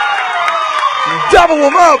first. Double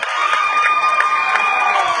him up.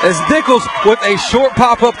 As Nichols with a short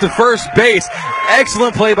pop up to first base.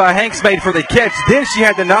 Excellent play by Hanks made for the catch. Then she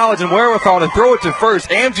had the knowledge and wherewithal to throw it to first.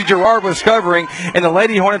 Amzie Gerard was covering, and the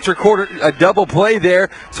Lady Hornets recorded a double play there.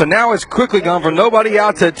 So now it's quickly gone from nobody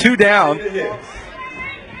out to 2 down.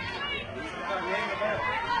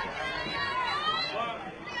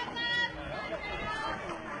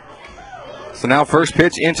 So now first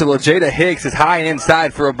pitch into LaJada Hicks is high and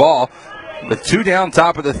inside for a ball. The 2 down,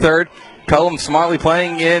 top of the third. Cullum Smiley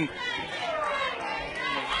playing in.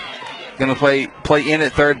 Going to play in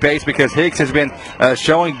at third base because Hicks has been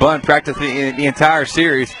showing bunt practically the entire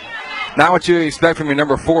series. Not what you expect from your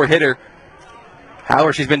number 4 hitter.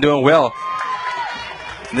 However, she's been doing well.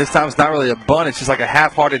 And this time it's not really a bunt. It's just like a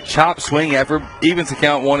half-hearted chop swing effort. Evens the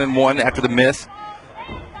count 1-1 after the miss.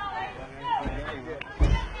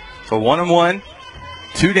 So 1-1.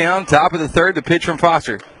 2 down, top of the third. The pitch from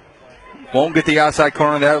Foster. Won't get the outside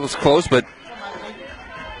corner. That was close, but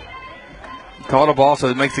called a ball, so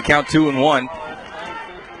it makes the count 2-1.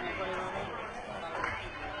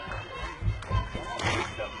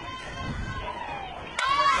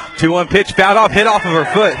 Two-one pitch, fouled off, hit off of her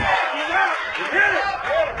foot.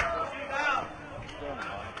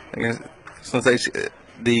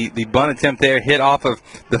 The bunt attempt there hit off of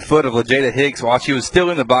the foot of LaJada Hicks while she was still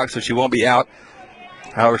in the box, so she won't be out.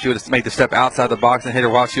 However, she would have made the step outside the box and hit her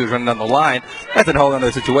while she was running down the line. That's a whole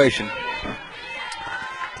other situation.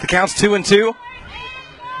 The count's 2-2.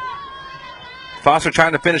 Foster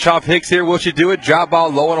trying to finish off Hicks here. Will she do it? Drop ball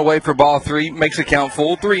low and away for ball 3. Makes the count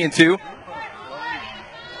full. 3-2.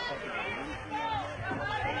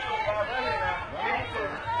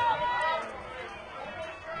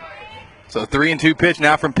 So 3-2 pitch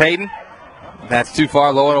now from Peyton. That's too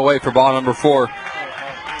far, low and away for ball number 4.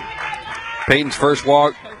 Peyton's first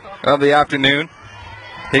walk of the afternoon.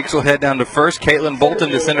 Hicks will head down to first. Caitlin Bolton,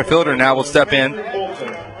 the center fielder, now will step in.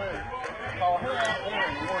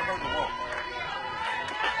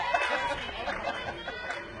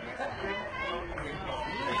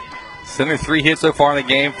 Center 3 hits so far in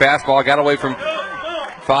the game. Fastball got away from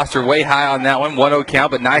Foster way high on that one. 1-0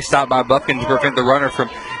 count, but nice stop by Buffkin to prevent the runner from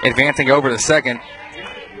advancing over to second.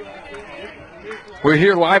 We're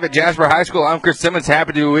here live at Jasper High School. I'm Chris Simmons,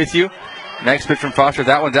 happy to be with you. Next pitch from Foster,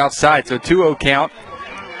 that one's outside, so 2-0 count.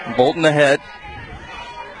 Bolton ahead.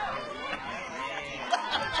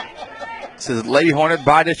 This is Lady Hornet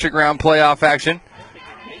by-district round playoff action.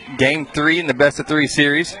 Game 3 in the best-of-3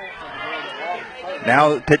 series.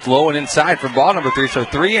 Now pitch low and inside for ball number 3, so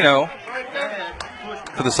 3-0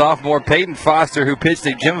 for the sophomore Peyton Foster, who pitched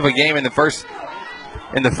a gem of a game in the first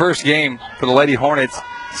game for the Lady Hornets.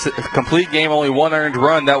 Complete game, only 1 earned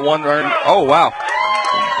run. That 1 earned, oh wow.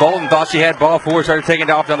 Bolton thought she had ball 4, started taking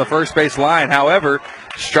it off down the first base line. However,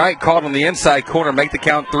 strike called on the inside corner, make the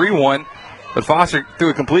count 3-1. But Foster threw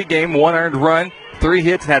a complete game, 1 earned run, 3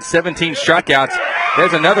 hits, and had 17 strikeouts.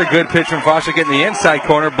 There's another good pitch from Foster getting the inside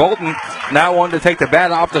corner. Bolton now wanting to take the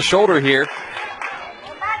bat off the shoulder here.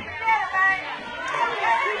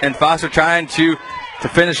 And Foster trying to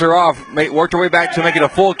finish her off. Worked her way back to make it a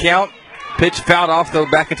full count. Pitch fouled off, though,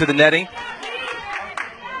 back into the netting.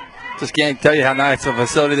 Just can't tell you how nice of a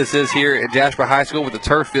facility this is here at Jasper High School with the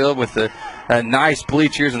turf field, with the nice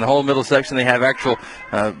bleachers in the whole middle section. They have actual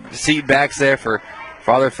seat backs there for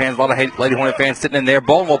other fans. A lot of Lady Hornet fans sitting in there.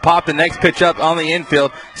 Bolton will pop the next pitch up on the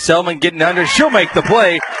infield. Selman getting under. She'll make the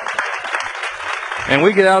play. And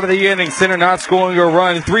we get out of the inning. Center not scoring a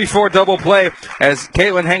run. 3-4 double play as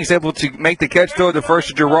Caitlin Hanks able to make the catch throw to first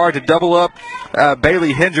to Gerard to double up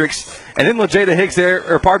Bailey Hendricks. And then LaJada Hicks there,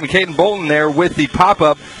 or pardon me, Caitlin Bolton there with the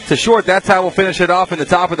pop-up to short. That's how we'll finish it off in the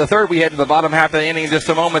top of the third. We head to the bottom half of the inning in just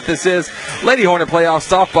a moment. This is Lady Hornet Playoff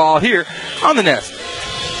Softball here on the Nest.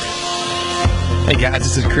 Hey guys,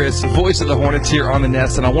 this is Chris, voice of the Hornets here on the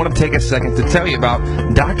Nest, and I want to take a second to tell you about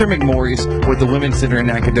Dr. McMorris with the Women's Center in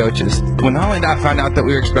Nacogdoches. When Holly and I found out that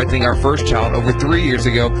we were expecting our first child over 3 years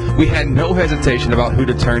ago, we had no hesitation about who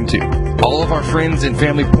to turn to. All of our friends and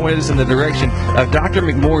family pointed us in the direction of Dr.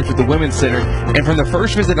 McMorris with the Women's Center, and from the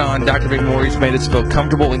first visit on, Dr. McMorris made us feel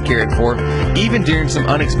comfortable and cared for, even during some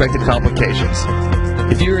unexpected complications.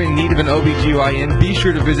 If you're in need of an OBGYN, be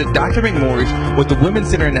sure to visit Dr. McMorris with the Women's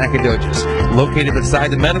Center in Nacogdoches. Located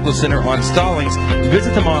beside the Medical Center on Stallings,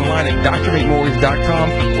 visit them online at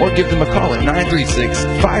drmcmorris.com or give them a call at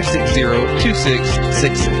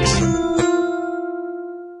 936-560-2666.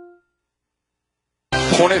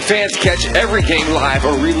 Hornet fans, catch every game live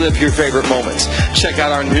or relive your favorite moments. Check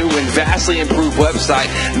out our new and vastly improved website,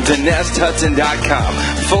 TheNestHudson.com.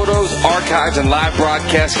 Photos, archives, and live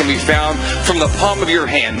broadcasts can be found from the palm of your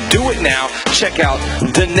hand. Do it now. Check out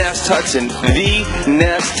The Nest Hudson,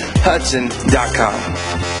 TheNestHudson.com.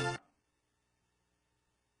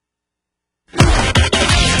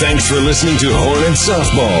 Thanks for listening to Hornet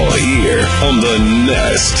Softball here on The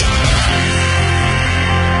Nest.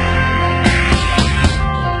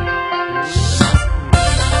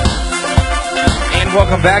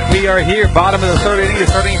 Welcome back. We are here, bottom of the third inning. The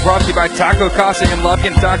third inning brought to you by Taco Casa in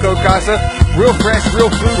Lufkin. Taco Casa, real fresh, real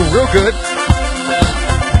food, real good.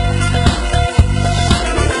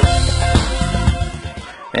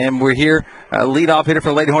 And we're here, leadoff hitter for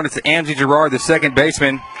the Lady Hornets, Amzie Gerard, the second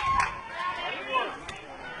baseman.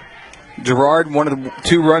 Gerard, one of the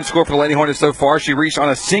 2 runs scored for the Lady Hornets so far. She reached on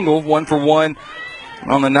a single, 1 for 1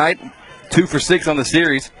 on the night, 2 for 6 on the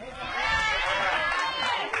series.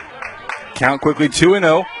 Count quickly,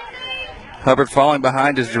 2-0. Hubbard falling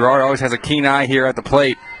behind as Gerard always has a keen eye here at the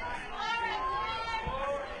plate.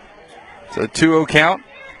 So 2-0 count.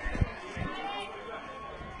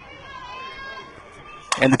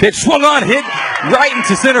 And the pitch swung on, hit right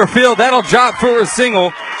into center field. That'll drop for a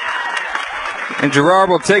single. And Gerard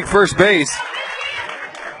will take first base.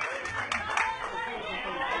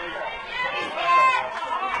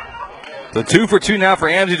 So 2 for 2 now for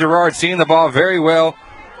Amzie Gerard, seeing the ball very well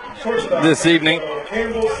this evening.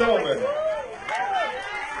 Campbell Selman.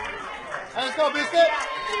 Let's go, Biscuit.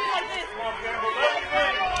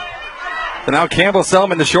 So now Campbell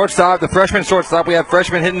Selman, the shortstop, the freshman shortstop. We have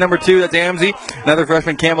freshman hitting number 2. That's Amzie. Another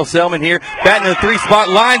freshman, Campbell Selman here. Batting in the 3-spot.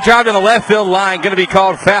 Line drive to the left field line. Going to be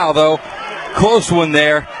called foul, though. Close one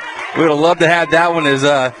there. We would have loved to have that one as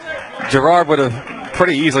Gerard would have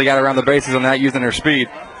pretty easily got around the bases on that using her speed.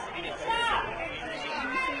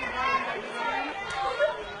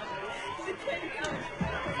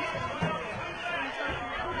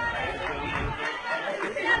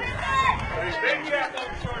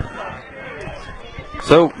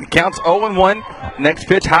 So counts 0-1. Next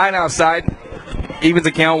pitch high and outside. Evens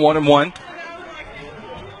the count 1-1.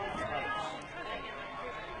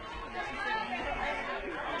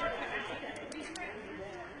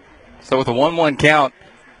 So with a 1-1 count,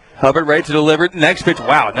 Hubbard ready to deliver. Next pitch,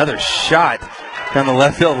 wow, another shot down the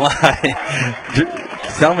left field line.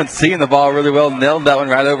 Selman seeing the ball really well, nailed that one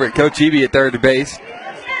right over at Coach Eby at third base.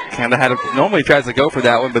 Kind of had normally tries to go for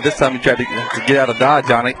that one, but this time he tried to get out of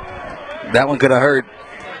dodge on it. That one could have hurt.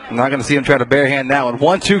 I'm not going to see him try to barehand that one.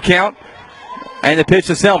 1-2 count. And the pitch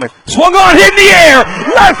to Selman. Swung on, hit in the air.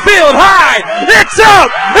 Left field, high. It's up.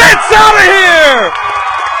 It's out of here.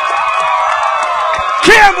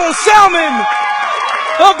 Campbell Selman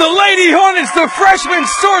of the Lady Hornets, the freshman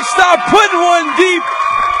shortstop, putting one deep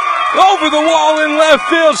over the wall in left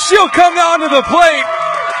field. She'll come down to the plate.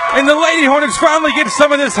 And the Lady Hornets finally get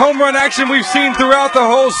some of this home run action we've seen throughout the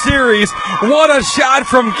whole series. What a shot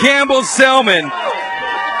from Campbell Selman.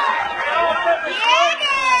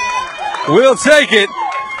 We'll take it.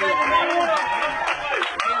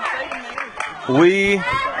 We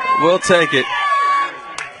will take it.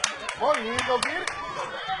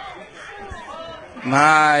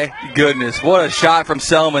 My goodness, what a shot from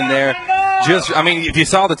Selman there. If you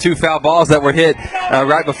saw the 2 foul balls that were hit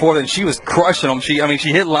right before then, she was crushing them. She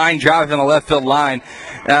hit line drives on the left field line,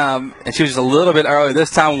 and she was just a little bit early. This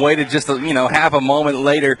time waited just half a moment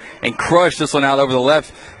later and crushed this one out over the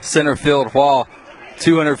left center field wall.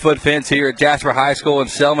 200-foot fence here at Jasper High School, and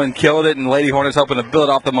Selman killed it, and Lady Hornets hoping to build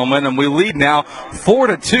off the momentum. We lead now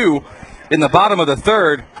 4-2 in the bottom of the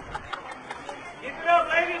third. Keep it up,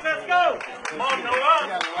 ladies. Let's go. Come on, Noah.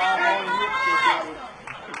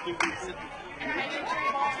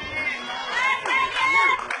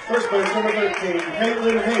 First base, number 13,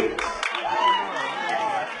 Caitlin Hayes.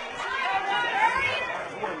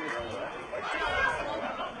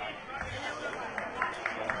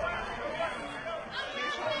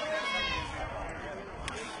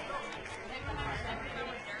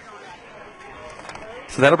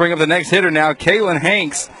 So that'll bring up the next hitter now, Kaylin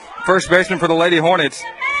Hanks, first baseman for the Lady Hornets.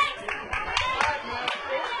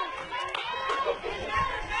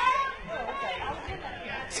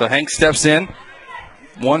 So Hanks steps in.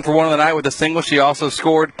 1 for 1 on the night with a single. She also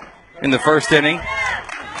scored in the first inning.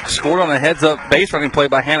 Scored on a heads-up base running play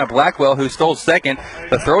by Hannah Blackwell, who stole second.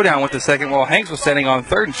 The throwdown went to second while Hanks was standing on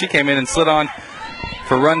third, and she came in and slid on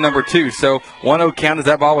for run number 2. So 1-0 count as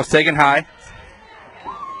that ball was taken high.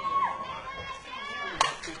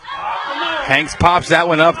 Hanks pops that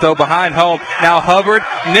one up, though, behind home. Now Hubbard,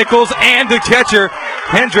 Nichols, and the catcher,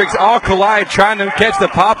 Hendricks, all collide trying to catch the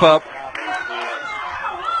pop-up.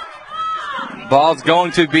 Ball's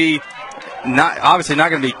going to be obviously not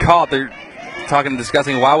going to be caught. They're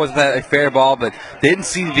discussing why wasn't that a fair ball, but they didn't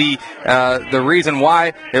see the reason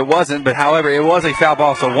why it wasn't. But however, it was a foul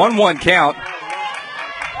ball, so 1-1 count.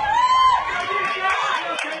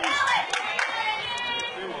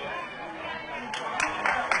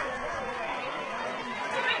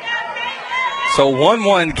 So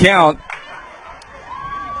 1-1 count.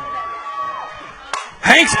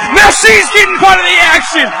 Hanks, now she's getting part of the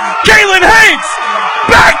action. Kaylin Hanks,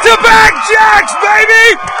 back-to-back jacks,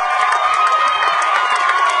 baby.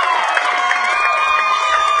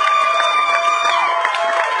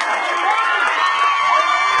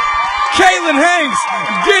 Kaylin Hanks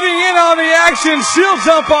getting in on the action. She'll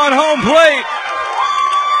jump on home plate.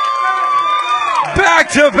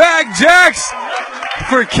 Back-to-back jacks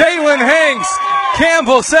for Kaylin Hanks.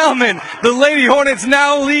 Campbell Selman, the Lady Hornets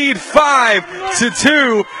now lead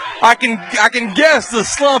 5-2. I can guess the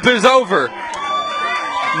slump is over.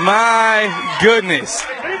 My goodness.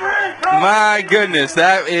 My goodness.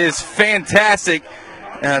 That is fantastic.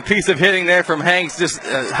 Piece of hitting there from Hanks. Just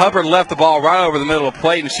Hubbard left the ball right over the middle of the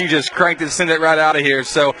plate, and she just cranked it, sent it right out of here.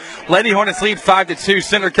 So Lady Hornets lead 5-2.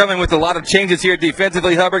 Center coming with a lot of changes here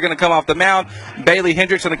defensively. Hubbard going to come off the mound. Bailey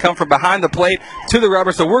Hendricks going to come from behind the plate to the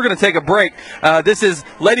rubber. So we're going to take a break. This is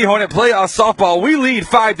Lady Hornet playoff softball. We lead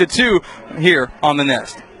 5-2 here on the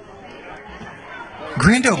Nest.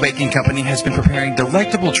 Grando Baking Company has been preparing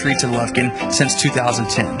delectable treats in Lufkin since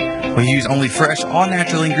 2010. We use only fresh,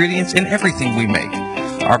 all-natural ingredients in everything we make.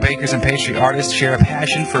 Our bakers and pastry artists share a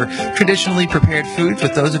passion for traditionally prepared foods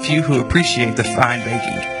with those of you who appreciate the fine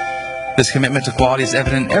baking. This commitment to quality is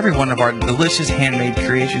evident in every one of our delicious handmade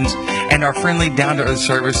creations, and our friendly, down-to-earth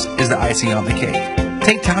service is the icing on the cake.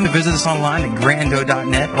 Take time to visit us online at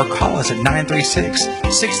grando.net or call us at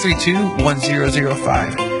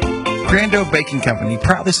 936-632-1005. Grando Baking Company,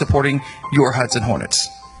 proudly supporting your Hudson Hornets.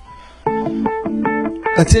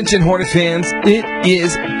 Attention Hornet fans, it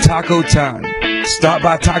is taco time. Stop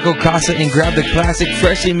by Taco Casa and grab the classic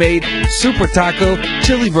freshly made Super Taco,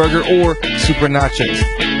 Chili Burger, or Super Nachos.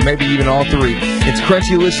 Maybe even all three. It's crunchy,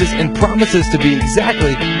 delicious, and promises to be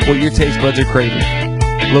exactly what your taste buds are craving.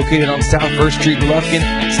 Located on South 1st Street in Lufkin,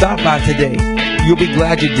 stop by today. You'll be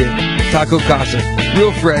glad you did. Taco Casa.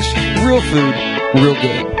 Real fresh, real food, real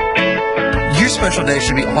good. Your special day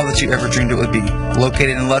should be all that you ever dreamed it would be.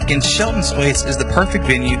 Located in Lufkin, Shelton's Place is the perfect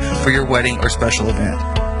venue for your wedding or special event.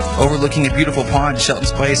 Overlooking a beautiful pond,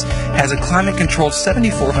 Shelton's Place has a climate-controlled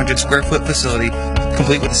 7,400 square foot facility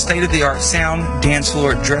complete with a state-of-the-art sound, dance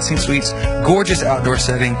floor, dressing suites, gorgeous outdoor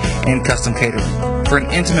setting, and custom catering. For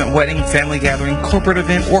an intimate wedding, family gathering, corporate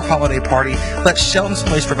event, or holiday party, let Shelton's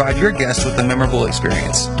Place provide your guests with a memorable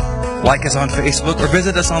experience. Like us on Facebook or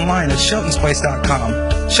visit us online at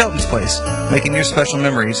sheltonsplace.com. Shelton's Place, making your special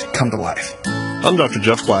memories come to life. I'm Dr.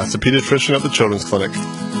 Jeff Glass, a pediatrician at the Children's Clinic.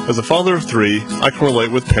 As a father of three, I can relate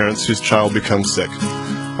with parents whose child becomes sick.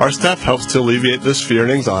 Our staff helps to alleviate this fear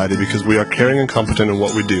and anxiety because we are caring and competent in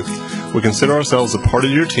what we do. We consider ourselves a part of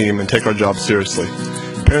your team and take our job seriously.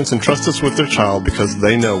 Parents entrust us with their child because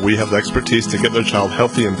they know we have the expertise to get their child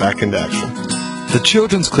healthy and back into action. The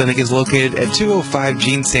Children's Clinic is located at 205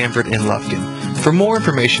 Gene Sanford in Lufkin. For more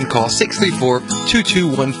information, call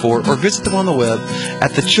 634-2214 or visit them on the web at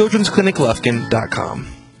thechildren'scliniclufkin.com.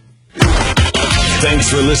 Thanks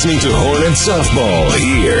for listening to Hornet Softball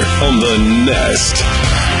here on the Nest.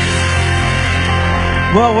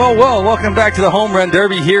 Well, welcome back to the Home Run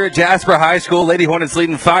Derby here at Jasper High School. Lady Hornets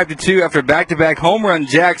leading 5-2 after back-to-back home run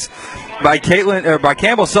jacks by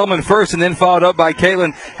Campbell Selman first, and then followed up by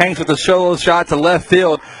Caitlin Hanks with a solo shot to left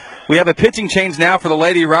field. We have a pitching change now for the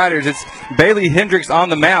Lady Riders. It's Bailey Hendricks on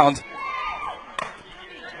the mound.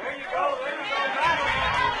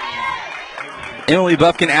 Emily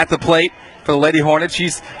Buffkin at the plate for the Lady Hornets.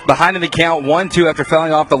 She's behind in the count 1-2 after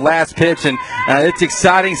fouling off the last pitch, and it's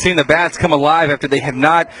exciting seeing the bats come alive after they have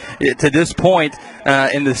not to this point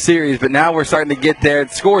in the series, but now we're starting to get there. It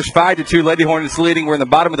scores 5-2. Lady Hornets leading. We're in the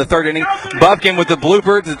bottom of the third inning. Buffkin with the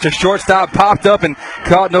blooper to shortstop, popped up and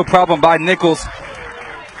caught no problem by Nichols.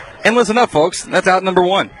 And listen up, folks. That's out number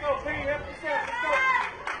one.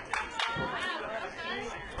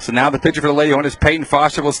 So now the pitcher for the Lady Hornets, Peyton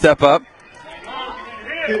Foster, will step up.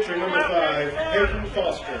 Pitcher number 5, Peyton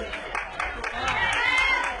Foster.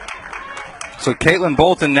 So Caitlin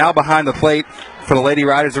Bolton now behind the plate for the Lady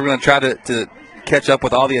Riders. We're going to try to catch up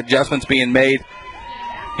with all the adjustments being made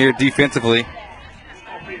here defensively.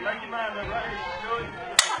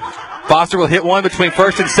 Foster will hit one between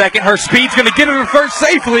first and second. Her speed's going to get her to first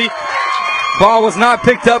safely. Ball was not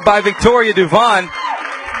picked up by Victoria Duvon.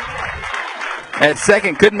 At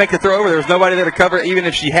second, couldn't make the throw over. There was nobody there to cover it, even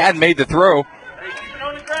if she had made the throw.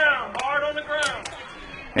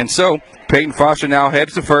 And so Peyton Foster now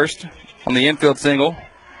heads to first on the infield single.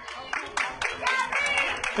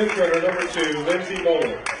 Pitch runner number 2, Lindsey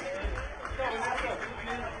Mullins.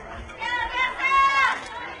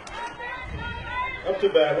 Up to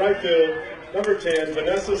bat, right field, number 10,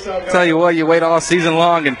 Vanessa Salgado. Tell you what, you wait all season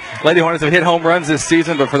long, and Lady Hornets have hit home runs this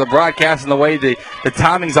season, but for the broadcast and the way the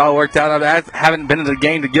timing's all worked out, I haven't been in the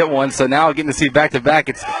game to get one, so now getting to see back-to-back,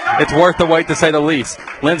 it's worth the wait, to say the least.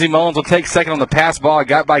 Lindsey Mullins will take second on the pass ball,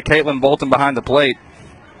 got by Caitlin Bolton behind the plate.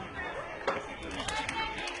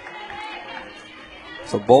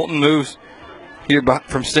 So Bolton moves here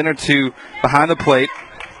from center to behind the plate.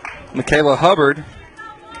 Michaela Hubbard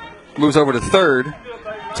moves over to third.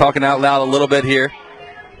 Talking out loud a little bit here.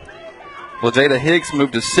 Well, Jada Higgs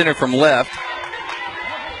moved to center from left.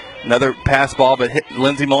 Another pass ball, but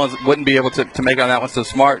Lindsey Mullins wouldn't be able to make on that one, so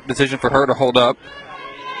smart decision for her to hold up.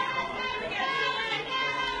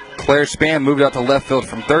 Claire Spann moved out to left field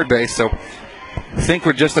from third base, so I think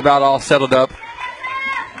we're just about all settled up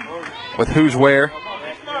with who's where.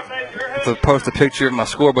 I'll post a picture of my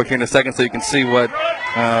scorebook here in a second so you can see what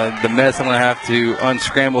the mess I'm going to have to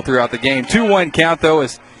unscramble throughout the game. 2-1 count, though,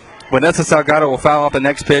 as Vanessa Salgado will foul off the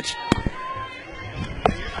next pitch.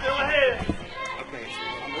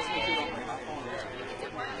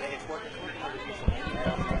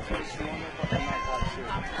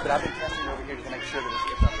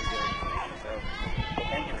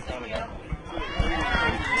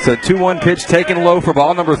 So 2-1 pitch taken low for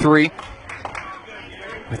ball number 3.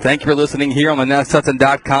 Thank you for listening here on the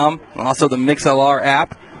NestHudson.com and also the MixLR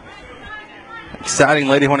app. Exciting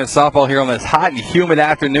Lady Hornets softball here on this hot and humid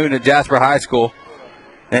afternoon at Jasper High School.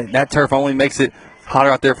 And that turf only makes it hotter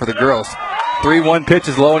out there for the girls. 3-1 pitch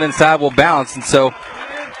is low and inside, will bounce, and so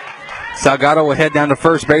Salgado will head down to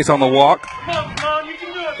first base on the walk. Then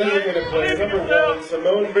we're going to play number 1,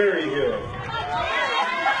 Simone Berryhill.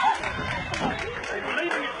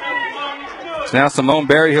 So now Simone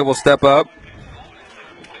Berryhill will step up.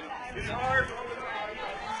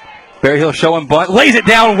 Berryhill showing bunt, lays it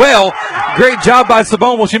down well. Great job by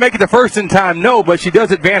Simone. Will she make it to first in time? No, but she does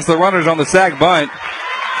advance the runners on the sac bunt.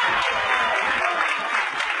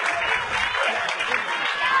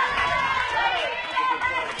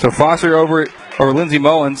 So Foster over Lindsey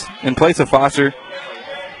Mullins in place of Foster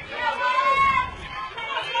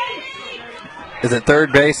is at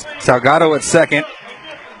third base. Salgado at second.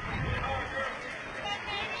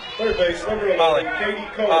 Third base, number 11, Katie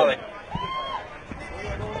Cole.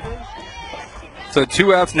 So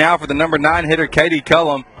 2 outs now for the number 9 hitter, Katie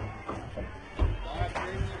Cullum.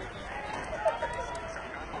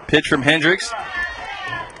 Pitch from Hendricks.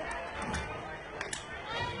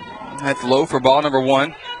 That's low for ball number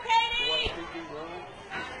 1.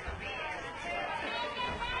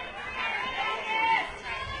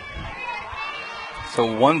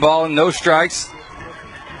 So 1 ball and no strikes.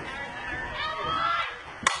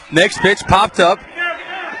 Next pitch popped up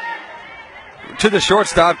to the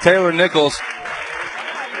shortstop, Taylor Nichols.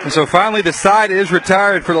 And so finally the side is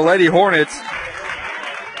retired for the Lady Hornets.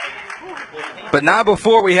 But not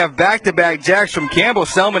before we have back-to-back jacks from Campbell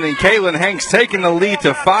Selman and Caitlin Hanks taking the lead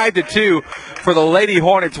to 5-2 for the Lady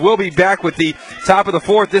Hornets. We'll be back with the top of the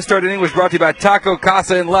 4th. This third inning was brought to you by Taco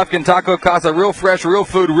Casa in Lufkin. Taco Casa, real fresh, real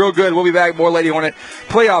food, real good. We'll be back. More Lady Hornet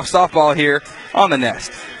playoff softball here on the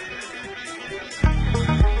Nest.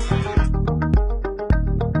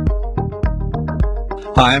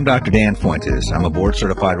 Hi, I'm Dr. Dan Fuentes. I'm a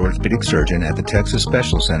board-certified orthopedic surgeon at the Texas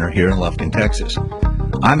Special Center here in Lufkin, Texas.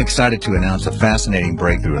 I'm excited to announce a fascinating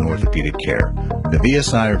breakthrough in orthopedic care, the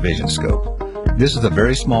VSI or Vision Scope. This is a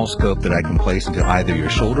very small scope that I can place into either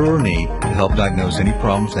your shoulder or knee to help diagnose any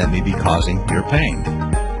problems that may be causing your pain.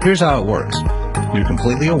 Here's how it works. You're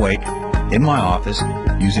completely awake in my office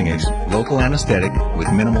using a local anesthetic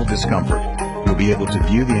with minimal discomfort. You'll be able to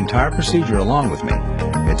view the entire procedure along with me.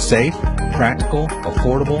 It's safe, practical,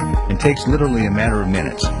 affordable, and takes literally a matter of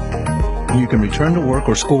minutes. You can return to work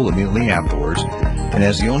or school immediately afterwards, and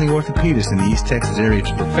as the only orthopedist in the East Texas area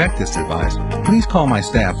to perfect this device, please call my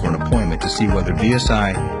staff for an appointment to see whether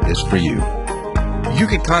VSI is for you. You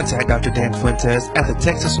can contact Dr. Dan Fuentes at the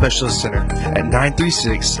Texas Specialist Center at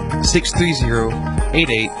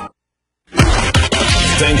 936-630-88.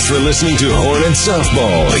 Thanks for listening to Hornet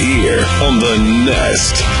Softball here on the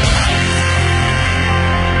Nest.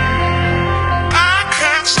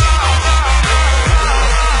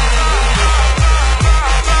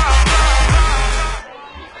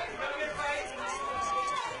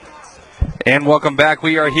 And welcome back.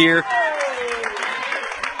 We are here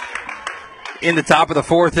in the top of the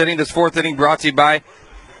 4th inning. This 4th inning brought to you by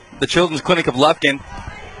the Children's Clinic of Lufkin.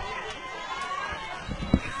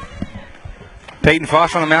 Peyton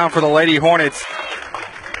Foster on the mound for the Lady Hornets.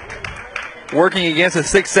 Working against the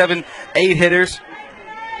 6, 7, 8 hitters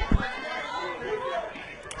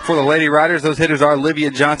for the Lady Riders. Those hitters are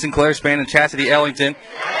Olivia Johnson, Claire Spann, and Chastity Ellington.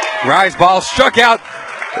 Rise ball struck out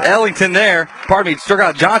Ellington there. Pardon me, struck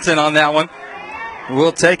out Johnson on that one.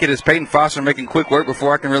 We'll take it as Peyton Foster making quick work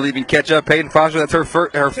before I can really even catch up. Peyton Foster, that's her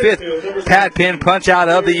 5th Pat Penn punch out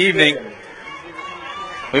of the evening.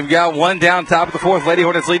 We've got one down top of the 4th. Lady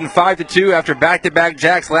Hornets leading 5-2 after back-to-back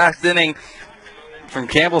jacks last inning from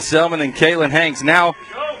Campbell Selman and Caitlin Hanks. Now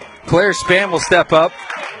Claire Spann will step up,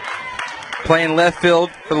 playing left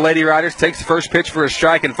field for the Lady Riders. Takes the first pitch for a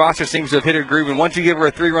strike, and Foster seems to have hit her groove. And once you give her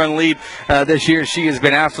a 3-run lead this year, she has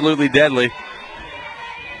been absolutely deadly.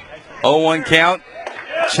 0-1 count.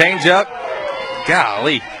 Change up.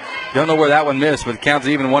 Golly. Don't know where that one missed, but the count's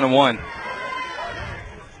even 1-1.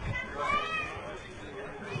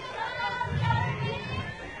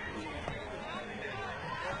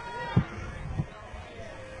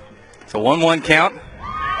 So 1-1 count.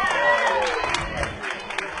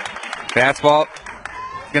 Fastball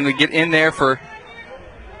going to get in there for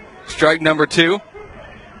strike number 2.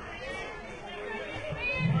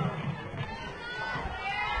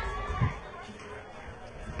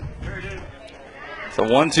 So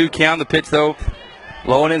 1-2 count. The pitch, though,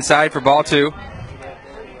 low and inside for ball 2.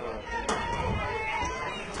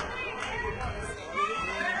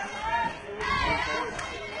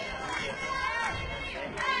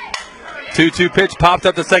 Two pitch popped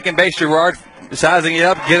up to second base. Gerard sizing it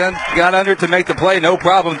up, got under it to make the play. No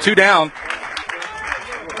problem. 2 down.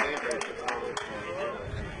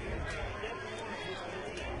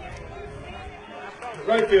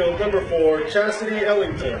 Right field, number 4, Chastity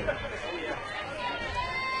Ellington.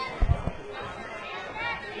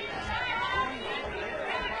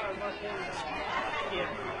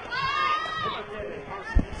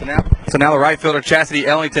 So now the right fielder, Chastity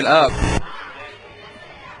Ellington, up.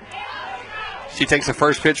 She takes the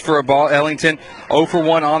first pitch for a ball. Ellington 0 for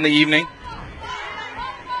 1 on the evening.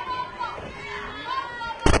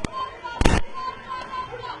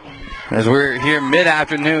 As we're here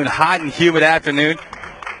mid-afternoon, hot and humid afternoon.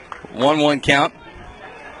 1-1 count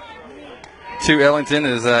to Ellington.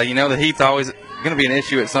 As you know, the heat's always going to be an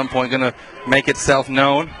issue at some point, going to make itself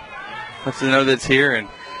known. Let's know that it's here, and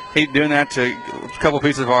he's doing that to a couple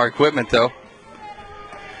pieces of our equipment, though.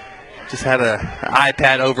 Just had an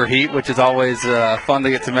iPad overheat, which is always fun to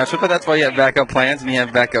get to mess with, but that's why you have backup plans and you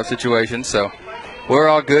have backup situations. So we're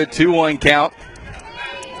all good. 2-1 count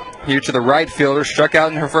here to the right fielder. Struck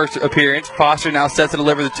out in her first appearance. Foster now sets to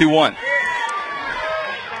deliver the 2-1.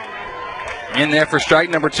 In there for strike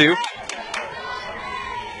number 2.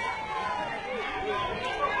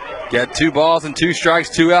 Got 2 balls and 2 strikes,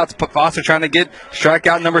 2 outs. Foster trying to get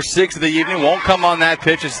strikeout number 6 of the evening. Won't come on that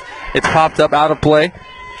pitch. It's popped up out of play.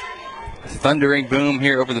 Thundering boom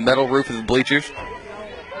here over the metal roof of the bleachers.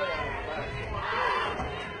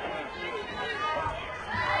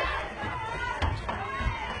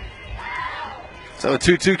 So a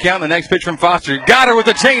 2-2 count. The next pitch from Foster. Got her with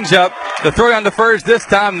a changeup. The throw down to first this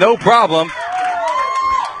time, no problem.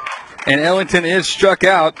 And Ellington is struck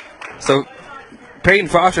out. So Peyton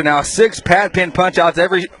Foster now 6 Pat Penn punch-outs.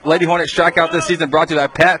 Every Lady Hornet strikeout this season brought to you by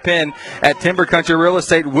Pat Penn at Timber Country Real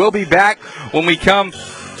Estate. We'll be back when we come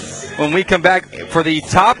back for the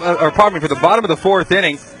for the bottom of the 4th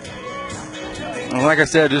inning. And like I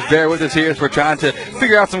said, just bear with us here as we're trying to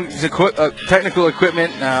figure out some technical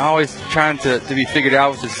equipment. Always trying to be figured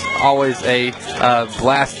out, which is always a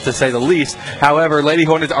blast to say the least. However, Lady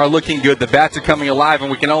Hornets are looking good. The bats are coming alive,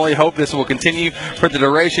 and we can only hope this will continue for the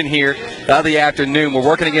duration here of the afternoon. We're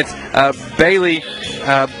working against Bailey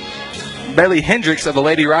Hendricks of the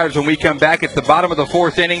Lady Riders when we come back. It's the bottom of the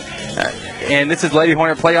 4th inning, and this is Lady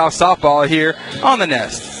Hornet playoff softball here on the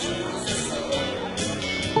Nest.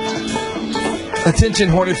 Attention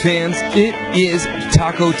Hornet fans, it is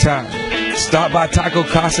taco time. Stop by Taco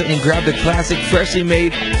Casa and grab the classic freshly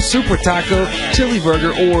made Super Taco, Chili Burger,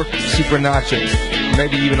 or Super Nachos.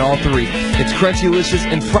 Maybe even all 3. It's crunchy, delicious,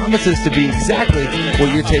 and promises to be exactly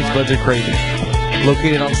what your taste buds are craving.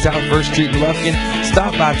 Located on South 1st Street in Lufkin,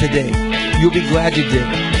 stop by today. You'll be glad you did.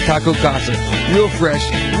 Taco Casa, real fresh,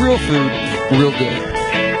 real food, real good.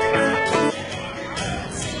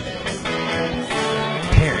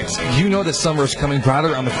 You know that summer is coming right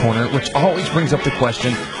around the corner, which always brings up the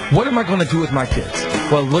question, what am I going to do with my kids?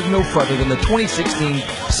 Well, look no further than the 2016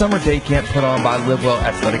 Summer Day Camp put on by Livewell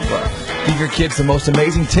Athletic Club. Give your kids the most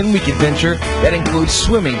amazing 10-week adventure that includes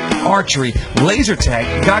swimming, archery, laser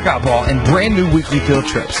tag, gaga ball, and brand new weekly field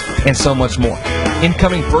trips, and so much more.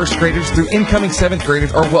 Incoming 1st graders through incoming 7th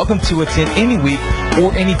graders are welcome to attend any week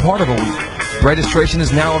or any part of a week. Registration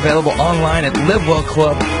is now available online at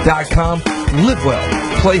livewellclub.com. Live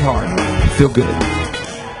well, play hard, feel good.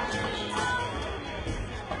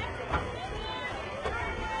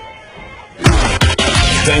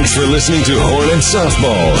 Thanks for listening to Hornet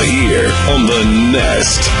Softball here on The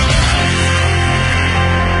Nest.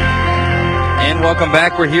 And welcome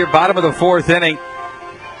back. We're here, bottom of the fourth inning.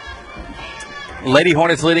 Lady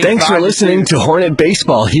Hornets leading. Thanks for listening to Hornet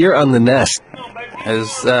Baseball here on The Nest.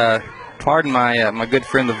 As pardon my good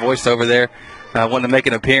friend, the voiceover there, wanted to make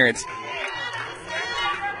an appearance.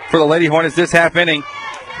 For the Lady Hornets this half inning,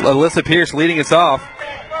 Alyssa Pierce leading us off.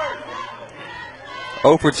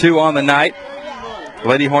 0 for 2 on the night.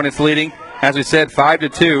 Lady Hornets leading, as we said,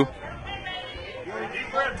 5-2.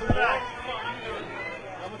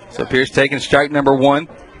 So Pierce taking strike number 1.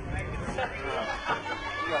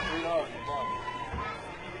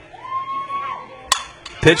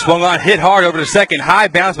 Pitch swung on, hit hard over to second. High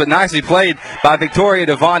bounce, but nicely played by Victoria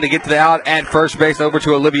Devon to get to the out at first base over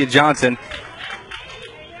to Olivia Johnson.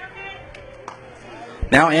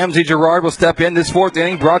 Now Amzie Gerard will step in this fourth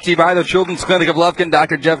inning, brought to you by the Children's Clinic of Lufkin,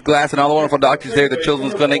 Dr. Jeff Glass, and all the wonderful doctors there at the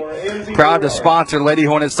Children's Clinic. Proud to sponsor Lady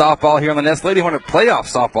Hornet softball here on the Nest. Lady Hornet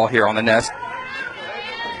playoff softball here on the Nest.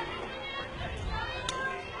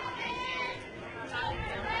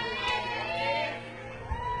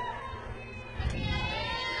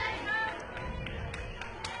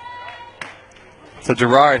 So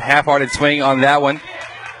Gerard, half-hearted swing on that one.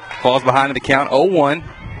 Falls behind in the count, 0-1.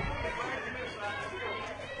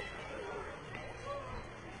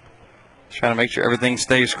 Trying to make sure everything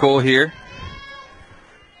stays cool here.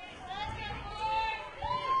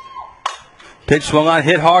 Pitch swung on,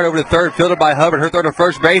 hit hard over to third, fielded by Hubbard. Her throw to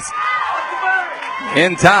first base.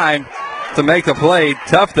 In time to make the play.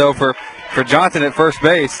 Tough, though, for Johnson at first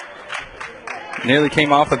base. Nearly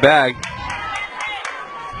came off the bag.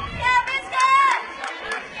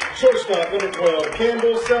 Shortstop, number 12,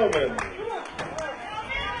 Campbell Selman.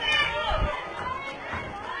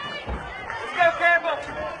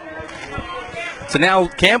 So now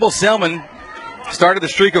Campbell Selman started the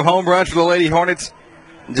streak of home runs for the Lady Hornets.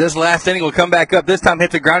 Just last inning will come back up. This time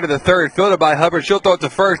hit the ground to the third. Fielded by Hubbard. She'll throw it to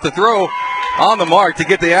first. The throw on the mark to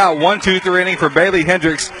get the out. 1-2-3 inning for Bailey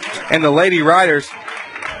Hendricks and the Lady Riders.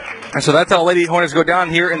 And so that's how Lady Hornets go down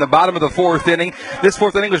here in the bottom of the fourth inning. This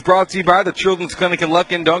fourth inning was brought to you by the Children's Clinic in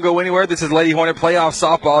Lufkin. Don't go anywhere. This is Lady Hornet playoff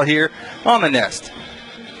softball here on the Nest.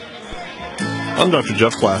 I'm Dr.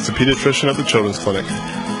 Jeff Glass, a pediatrician at the Children's Clinic.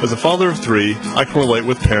 As a father of 3, I can relate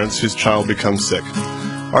with parents whose child becomes sick.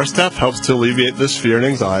 Our staff helps to alleviate this fear and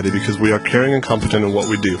anxiety because we are caring and competent in what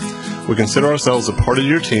we do. We consider ourselves a part of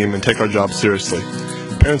your team and take our job seriously.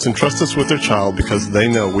 Parents entrust us with their child because they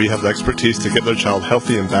know we have the expertise to get their child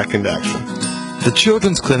healthy and back into action. The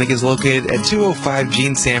Children's Clinic is located at 205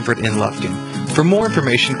 Gene Sanford in Lufkin. For more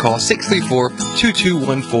information, call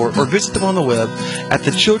 634-2214 or visit them on the web at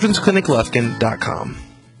thechildren'scliniclufkin.com.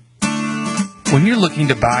 When you're looking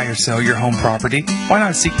to buy or sell your home property, why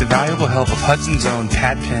not seek the valuable help of Hudson's own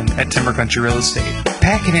Pat Penn at Timber Country Real Estate?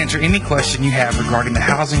 Pat can answer any question you have regarding the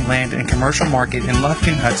housing, land, and commercial market in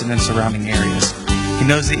Lufkin, Hudson, and surrounding areas. He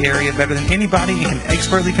knows the area better than anybody and can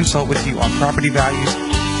expertly consult with you on property values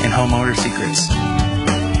and homeowner secrets.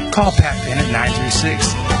 Call Pat Penn at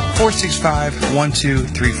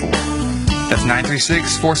 936-465-1234. That's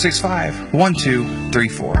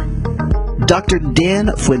 936-465-1234. Dr. Dan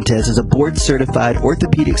Fuentes is a board-certified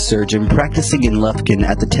orthopedic surgeon practicing in Lufkin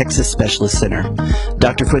at the Texas Specialist Center.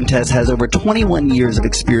 Dr. Fuentes has over 21 years of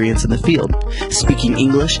experience in the field. Speaking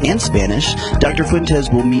English and Spanish, Dr. Fuentes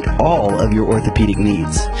will meet all of your orthopedic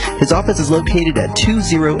needs. His office is located at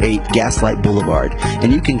 208 Gaslight Boulevard,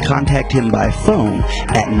 and you can contact him by phone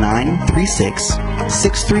at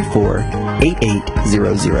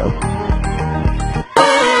 936-634-8800.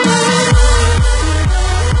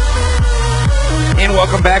 And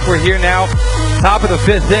welcome back. We're here now, top of the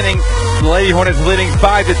fifth inning. The Lady Hornets leading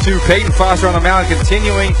 5-2. Peyton Foster on the mound,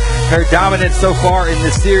 continuing her dominance so far in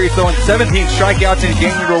this series, throwing 17 strikeouts in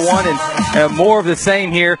game number 1, and more of the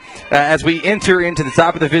same here as we enter into the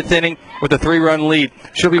top of the fifth inning with a 3-run lead.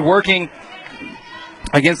 She'll be working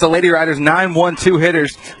against the Lady Riders' 9-1-2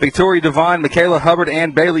 hitters, Victoria Devon, Michaela Hubbard,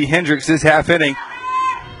 and Bailey Hendricks this half inning.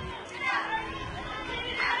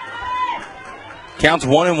 Counts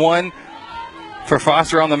 1-1. For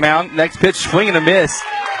Foster on the mound. Next pitch, swing and a miss.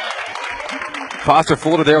 Foster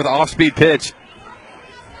fooled her there with an off-speed pitch.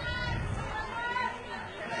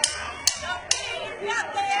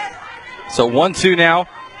 So 1-2 now.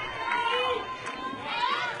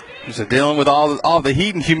 Just dealing with all the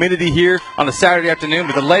heat and humidity here on a Saturday afternoon,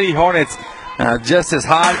 but the Lady Hornets just as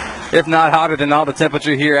hot if not hotter than all the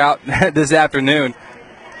temperature here out this afternoon.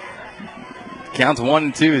 Counts 1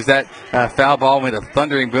 and 2 is that foul ball with a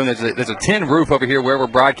thundering boom. There's a tin roof over here where we're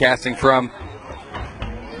broadcasting from.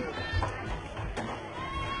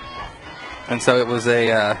 And so it was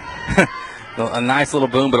a nice little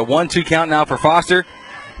boom, but a 1-2 count now for Foster.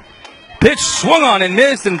 Pitch swung on and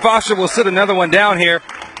missed, and Foster will sit another one down here.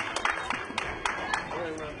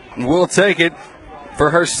 We'll take it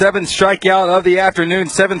for her 7th strikeout of the afternoon,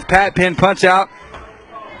 7th Pat Penn punch out.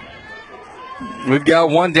 We've got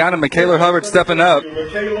one down, and Michaela Hubbard stepping up.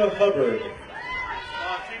 Michaela Hubbard.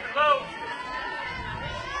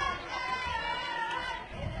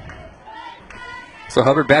 So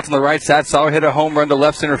Hubbard bats on the right side, saw her hit a home run to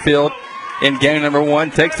left center field in game number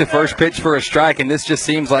 1. Takes the first pitch for a strike, and this just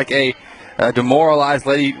seems like a demoralized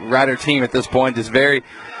Lady Rider team at this point. Just very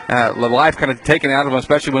the life kind of taken out of them,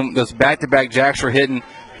 especially when those back-to-back jacks were hitting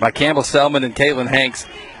by Campbell Selman and Caitlin Hanks.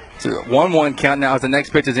 So 1-1 count now as the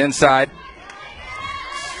next pitch is inside.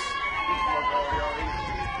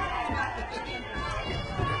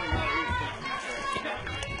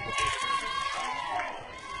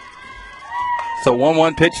 So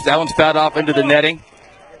 1-1 pitch. That one's fouled off into the netting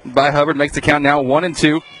by Hubbard. Makes the count now 1 and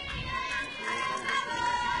 2.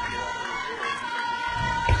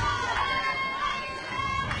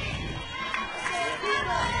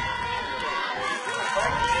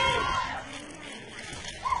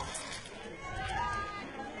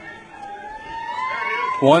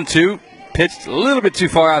 One, 2. Pitched a little bit too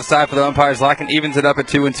far outside for the umpire's lock and evens it up at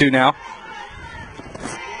 2 and 2 now.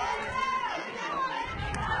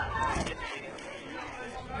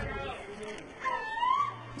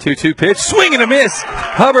 Two pitch, swing and a miss.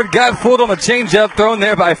 Hubbard got fooled on the changeup thrown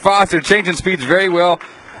there by Foster, changing speeds very well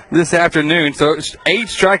this afternoon. So it's 8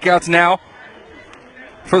 strikeouts now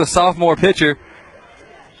for the sophomore pitcher.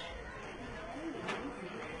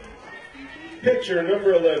 Pitcher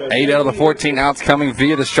number 11. 8 out of the 14 outs coming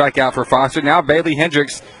via the strikeout for Foster. Now Bailey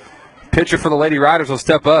Hendricks, pitcher for the Lady Riders, will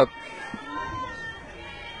step up.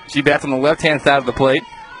 She bats on the left-hand side of the plate.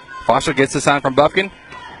 Foster gets the sign from Bufkin.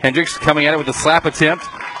 Hendricks coming at it with a slap attempt.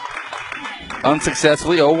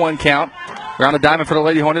 Unsuccessfully, 0-1 count. Around the diamond for the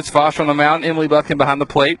Lady Hornets. Foster on the mound. Emily Bufkin behind the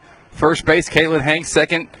plate. First base, Caitlin Hanks.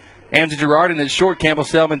 Second, Angie Gerard. And then short, Campbell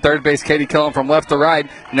Selman. Third base, Katie Cullen from left to right.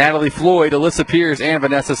 Natalie Floyd, Alyssa Pierce, and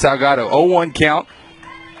Vanessa Salgado. 0-1 count.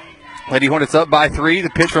 Lady Hornets up by 3. The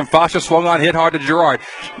pitch from Foster swung on, hit hard to Gerard.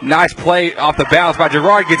 Nice play off the bounce by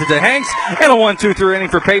Gerard. Gets it to Hanks. And a 1-2-3 inning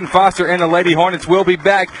for Peyton Foster. And the Lady Hornets will be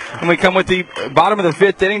back when we come with the bottom of the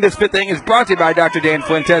 5th inning. This 5th inning is brought to you by Dr. Dan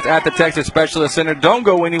Fuentes at the Texas Specialist Center. Don't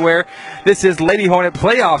go anywhere. This is Lady Hornet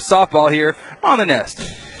playoff softball here on the Nest.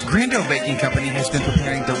 Grando Baking Company has been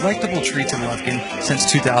preparing delectable treats in Lufkin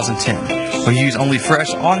since 2010. We use only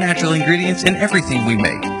fresh, all-natural ingredients in everything we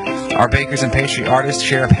make. Our bakers and pastry artists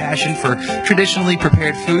share a passion for traditionally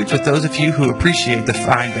prepared foods with those of you who appreciate the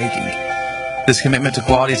fine baking. This commitment to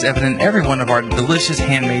quality is evident in every one of our delicious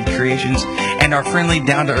handmade creations, and our friendly,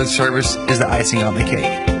 down-to-earth service is the icing on the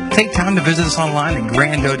cake. Take time to visit us online at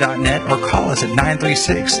grando.net or call us at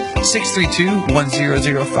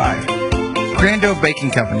 936-632-1005. Grando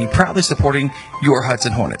Baking Company, proudly supporting your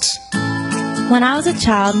Hudson Hornets. When I was a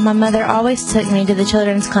child, my mother always took me to the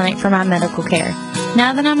children's clinic for my medical care.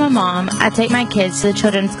 Now that I'm a mom, I take my kids to the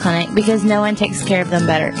children's clinic because no one takes care of them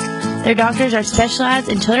better. Their doctors are specialized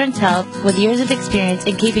in children's health with years of experience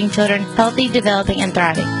in keeping children healthy, developing, and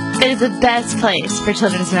thriving. It is the best place for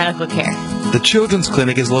children's medical care. The Children's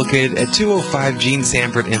Clinic is located at 205 Gene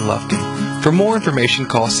Sanford in Lufkin. For more information,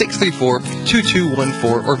 call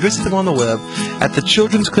 634-2214 or visit them on the web at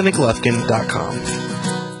thechildren'scliniclufkin.com.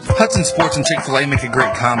 Hudson Sports and Chick-fil-A make a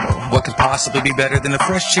great combo. What could possibly be better than a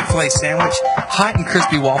fresh Chick-fil-A sandwich, hot and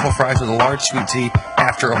crispy waffle fries with a large sweet tea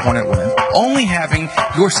after a Hornet win? Only having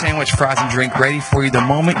your sandwich, fries, and drink ready for you the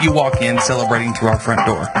moment you walk in, celebrating through our front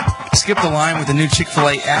door. Skip the line with the new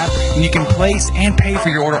Chick-fil-A app, and you can place and pay for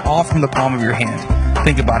your order all from the palm of your hand.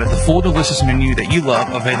 Think about it, the full delicious menu that you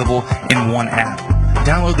love available in one app.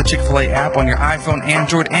 Download the Chick-fil-A app on your iPhone,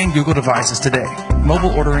 Android, and Google devices today.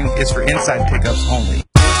 Mobile ordering is for inside pickups only.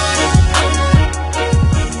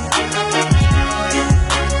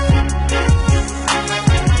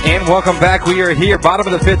 And welcome back. We are here,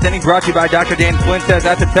 bottom of the 5th inning, brought to you by Dr. Dan Fuentes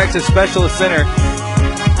at the Texas Specialist Center.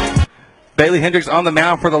 Bailey Hendricks on the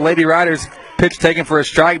mound for the Lady Riders. Pitch taken for a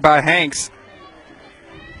strike by Hanks.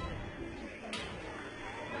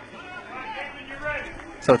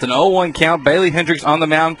 So it's an 0-1 count. Bailey Hendricks on the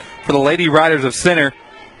mound for the Lady Riders of Center.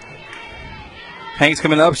 Hanks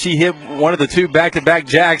coming up. She hit one of the 2 back-to-back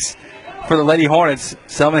jacks for the Lady Hornets.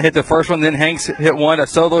 Selman hit the first one, then Hanks hit one, a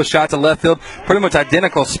solo shot to left field. Pretty much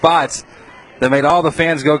identical spots that made all the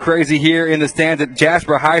fans go crazy here in the stands at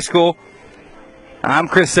Jasper High School. I'm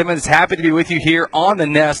Chris Simmons, happy to be with you here on the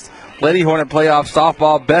Nest. Lady Hornet playoff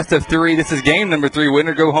softball, best of 3. This is game number 3.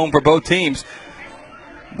 Winner go home for both teams.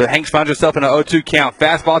 But Hanks finds herself in an 0-2 count.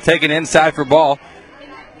 Fastball taken inside for ball.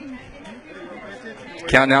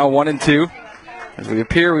 Count now 1-2. As we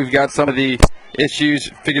appear, we've got some of the issues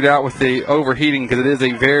figured out with the overheating because it is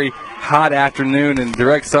a very hot afternoon in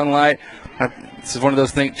direct sunlight. This is one of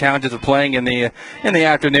those challenges of playing in the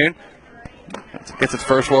afternoon. It gets its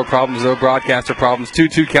first world problems, though, broadcaster problems.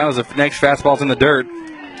 2-2 count as the next fastball's in the dirt.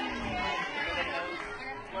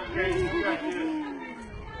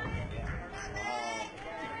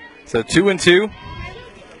 So 2-2.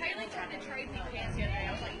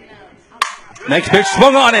 Next pitch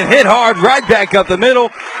swung on and hit hard right back up the middle.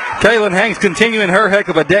 Kaylin Hanks continuing her heck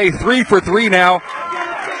of a day. 3 for 3 now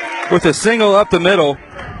with a single up the middle.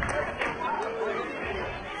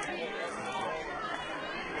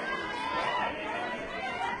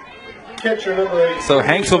 Catcher number 8. So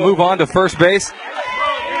Hanks will move on to first base.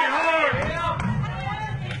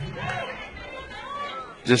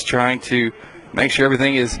 Just trying to make sure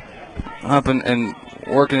everything is up and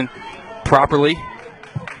working properly.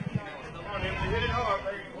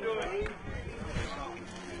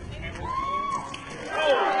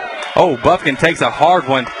 Oh, Buffkin takes a hard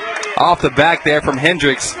one off the back there from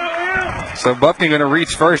Hendricks. So Buffkin going to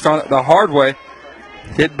reach first on the hard way.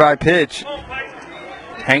 Hit by pitch.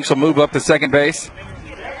 Hanks will move up to second base.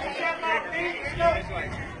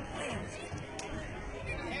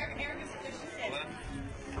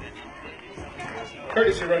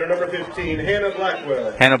 Courtesy runner number 15, Hannah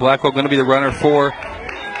Blackwell. Hannah Blackwell going to be the runner for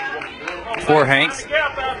Hanks.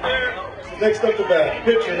 Next up to bat,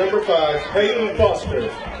 pitcher number 5, Peyton Foster.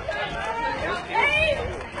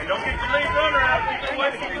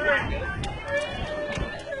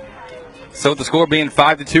 So with the score being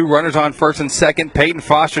 5-2, runners on first and second. Peyton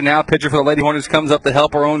Foster now, pitcher for the Lady Hornets, comes up to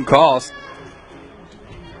help her own cause.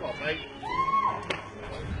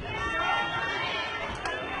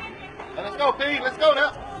 Let's go, Pete. Let's go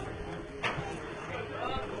now.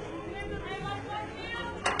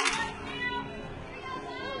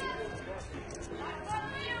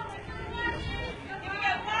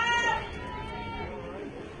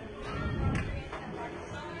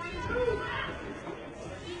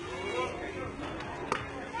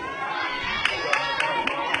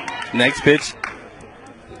 Next pitch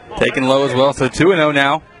taken low as well, so 2-0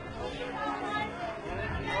 now.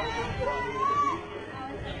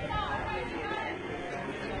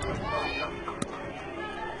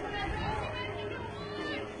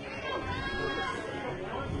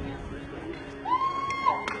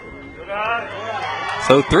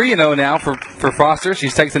 So 3-0 now for Foster. She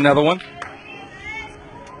takes another one.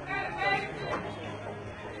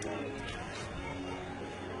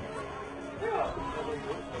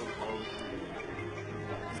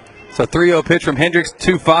 So 3-0 pitch from Hendricks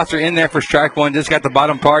to Foster in there for strike one. Just got the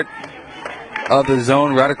bottom part of the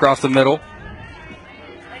zone right across the middle.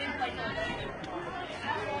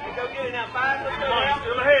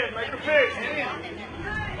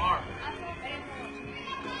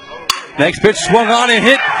 Next pitch swung on and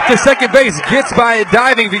hit to second base. Gets by a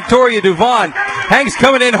diving Victoria Duvon. Hanks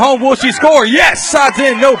coming in home. Will she score? Yes! Shots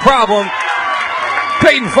in, no problem.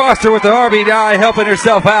 Peyton Foster with the RBI helping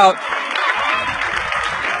herself out.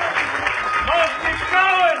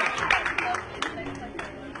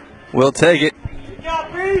 We'll take it.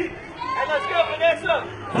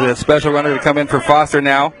 There's a special runner to come in for Foster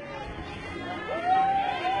now.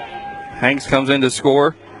 Hanks comes in to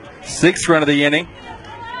score. 6th run of the inning.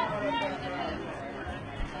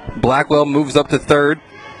 Blackwell moves up to third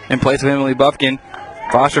in place of Emily Buffkin.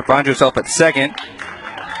 Foster finds herself at second.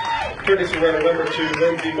 Courtesy runner number 2,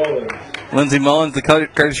 Lindsey Mullins. Lindsey Mullins, the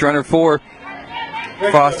courtesy runner for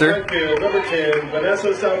Foster. Number 10,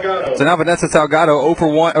 Vanessa Salgado. So now Vanessa Salgado 0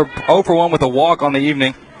 for 1 with a walk on the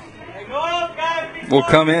evening. Will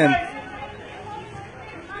come in.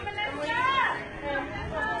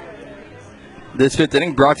 This 5th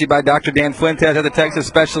inning brought to you by Dr. Dan Fuentes at the Texas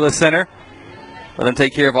Specialist Center. Let them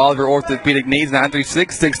take care of all of your orthopedic needs.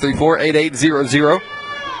 936-634-8800.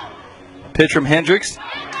 Pitch from Hendricks.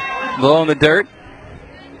 Low in the dirt.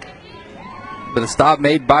 But a stop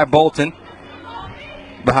made by Bolton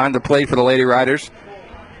behind the plate for the Lady Riders.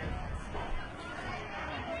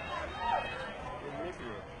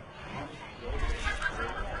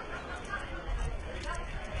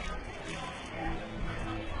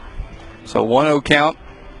 So 1-0 count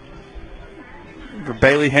for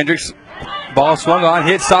Bailey Hendricks. Ball swung on,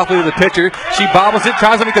 hit softly to the pitcher. She bobbles it,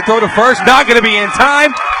 tries to make the throw to first. Not going to be in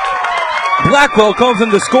time. Blackwell comes in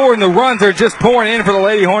to score, and the runs are just pouring in for the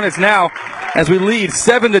Lady Hornets now as we lead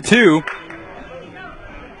 7-2.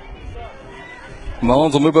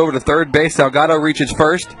 Mullins will move over to third base. Salgado reaches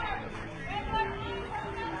first.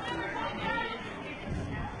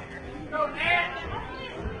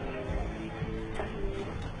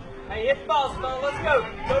 Hey, hit the ball, Simone. Let's go.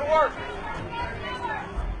 Go to work.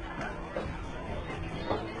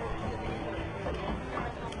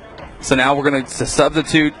 So now we're going to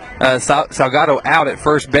substitute Salgado out at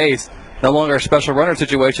first base. No longer a special runner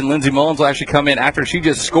situation. Lindsey Mullins will actually come in after she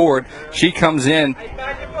just scored. She comes in Hey,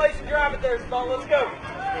 back in place and drive it there, Simone. Let's go.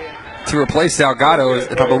 to replace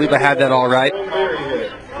Salgado, if I believe I had that all right.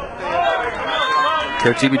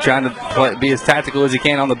 Coach Eby trying to be as tactical as he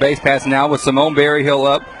can on the base pass now with Simone Berryhill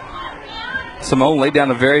up. Simone laid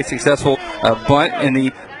down a very successful bunt in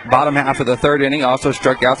the bottom half of the third inning. Also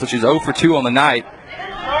struck out, so she's 0 for 2 on the night.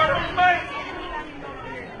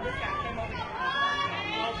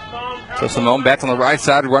 So Simone bats on the right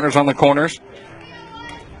side, runners on the corners.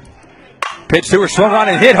 Pitch to her, swung on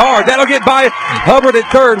and hit hard. That'll get by Hubbard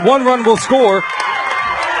at third. 1 run will score.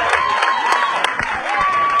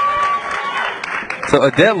 So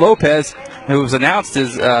Odette Lopez, who was announced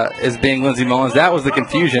as being Lindsey Mullins, that was the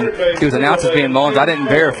confusion. He was announced as being Mullins. I didn't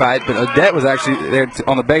verify it, but Odette was actually there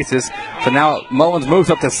on the bases. So now Mullins moves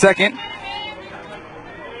up to second.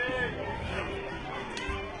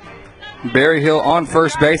 Berryhill on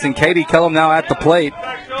first base, and Katie Cullum now at the plate.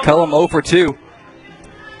 Cullum 0 for 2.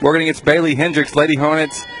 Working against Bailey Hendricks. Lady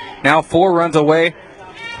Hornets now 4 runs away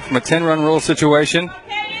from a 10-run rule situation.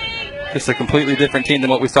 Just a completely different team than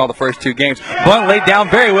what we saw the first 2 games. Bunt laid down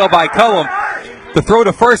very well by Cullum. The throw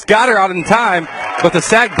to first got her out in time, but the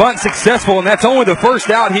sack bunt successful, and that's only the first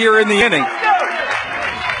out here in the inning.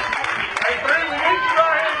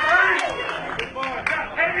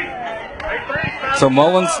 So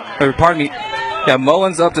Mullins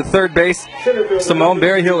up to third base. Simone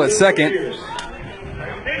Berryhill at second. Hey,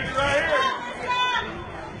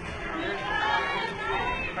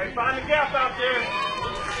 find the gap out there.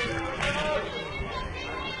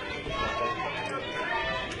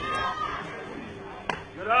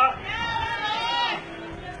 Good up.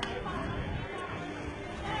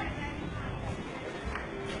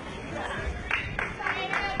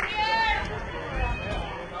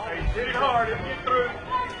 Hey, hit it hard. It'll get through.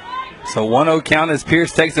 So 1-0 count as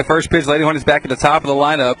Pierce takes the first pitch. Lady Hornets back at the top of the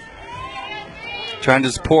lineup. Trying to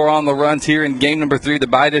just pour on the runs here in game number 3, the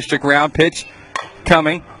bi-district round. Pitch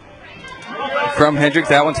coming from Hendricks.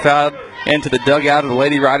 That one's fouled into the dugout of the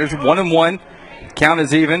Lady Riders. 1-1. Count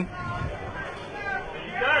is even.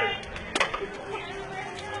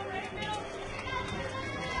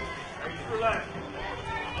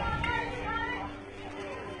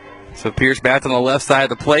 So Pierce bats on the left side of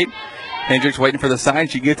the plate. Hendricks waiting for the sign.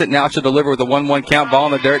 She gets it. Now she'll deliver with a 1-1 count. Ball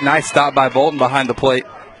in the dirt. Nice stop by Bolton behind the plate.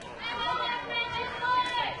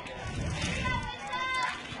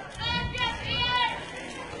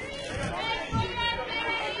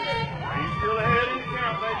 Still ahead in the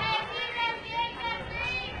count, baby.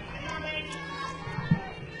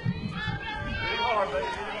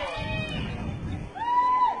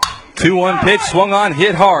 2-1 pitch, swung on,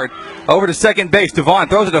 hit hard. Over to second base. Devon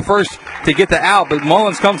throws it to first to get the out, but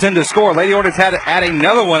Mullins comes in to score. Lady Hornets had to add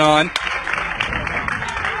another one on.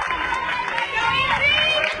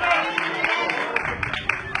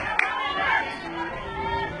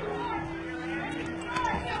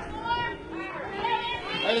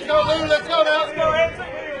 Hey, let's go, Lou. Let's go now. Let's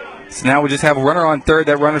go. So now we just have a runner on third.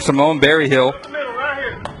 That runner, Simone Berryhill. Middle, right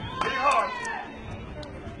here. Hit hard.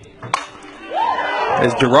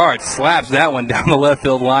 As Gerard slaps that one down the left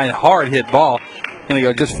field line. Hard hit ball. Gonna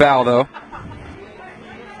go just foul though.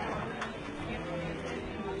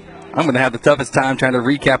 I'm gonna have the toughest time trying to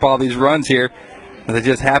recap all these runs here. They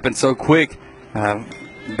just happened so quick.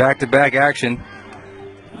 Back-to-back action.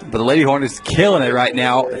 But the Lady Hornets killing it right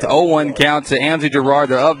now. It's 0-1 count to Amzie Gerard.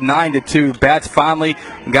 They're up 9-2. Bats finally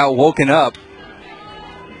got woken up.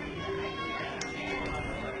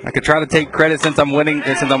 I could try to take credit since I'm winning,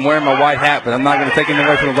 since I'm wearing my white hat, but I'm not going to take anything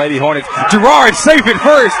away from the Lady Hornets. Gerard safe at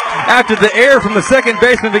first after the error from the second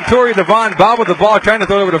baseman, Victoria Devon. bobbled the ball, trying to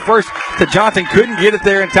throw it over to first to Johnson. Couldn't get it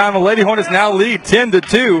there in time. The Lady Hornets now lead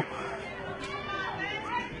 10-2.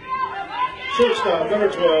 Shortstop, number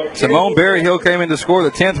 12. Simone Berryhill came in to score the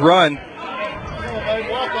 10th run.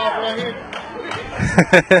 Walk off right here.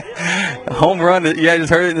 Home run, yeah, I just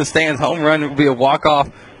heard it in the stands. Home run would be a walk-off.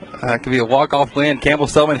 Could be a walk-off win. Campbell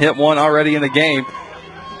Selman hit one already in the game.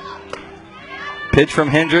 Pitch from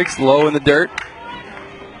Hendricks, low in the dirt.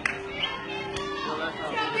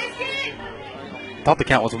 thought the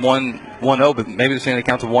count was 1-0, but maybe they're saying the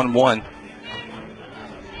count's 1-1.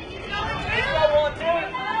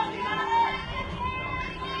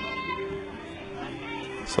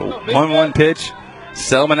 So 1-1 pitch.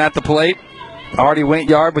 Selman at the plate. Already went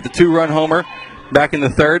yard with the 2-run homer back in the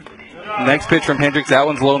third. Next pitch from Hendricks. That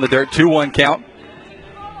one's low in the dirt. 2-1 count.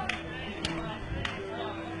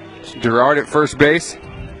 Gerard at first base.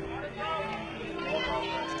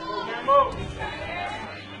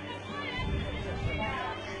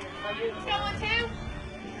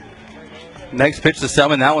 Next pitch to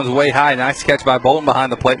Selman. That one's way high. Nice catch by Bolton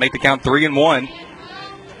behind the plate. Make the count 3-1.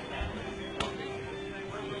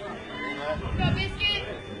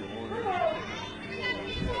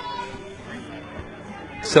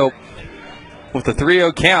 So with the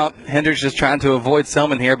 3-0 count, Hendricks just trying to avoid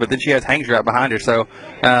Selman here, but then she has Hanks right behind her. So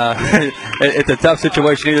it's a tough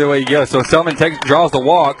situation either way you go. So Selman draws the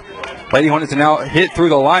walk. Lady Hornets are now hit through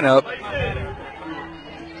the lineup.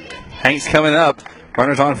 Hanks coming up.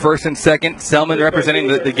 Runners on first and second. Selman representing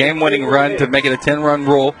the game-winning run to make it a 10-run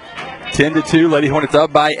rule. 10-2. Lady Hornets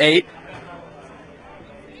up by 8.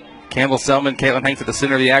 Campbell, Selman, Caitlin Hanks at the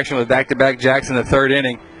center of the action with back-to-back jacks in the third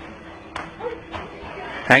inning.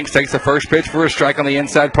 Hanks takes the first pitch for a strike on the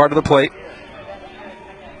inside part of the plate.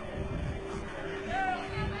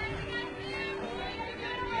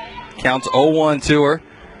 Counts 0-1 to her.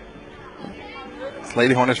 This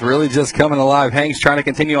Lady Hornets really just coming alive. Hanks trying to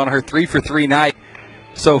continue on her 3-for-3 night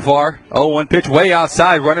so far. 0-1 pitch way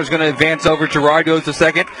outside. Runner's going to advance over. Gerard goes to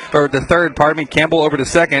second, or the third, pardon me. Campbell over to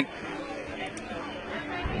second.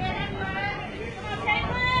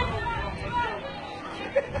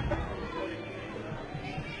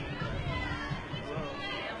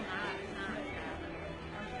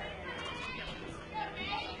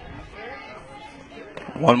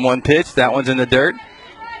 One pitch. That one's in the dirt.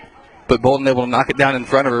 But Bolton able to knock it down in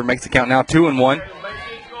front of her. Makes the count now 2-1.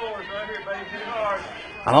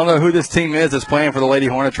 I don't know who this team is that's playing for the Lady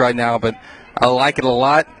Hornets right now, but I like it a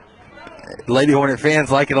lot. Lady Hornet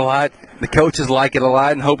fans like it a lot. The coaches like it a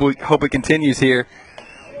lot, and hope it continues here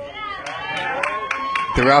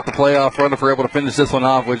throughout the playoff run if we're able to finish this one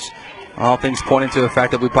off, which all things pointing to the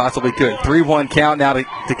fact that we possibly could. 3-1 count now to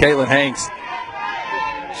Caitlin Hanks.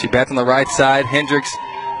 She bats on the right side. Hendricks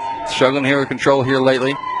struggling here with control here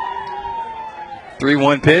lately.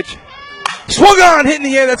 3-1 pitch. Swung on, hit in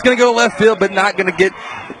the air. That's going to go left field, but not going to get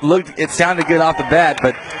looked. It sounded good off the bat,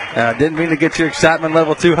 but didn't mean to get your excitement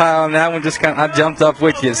level too high on that one. Just I jumped up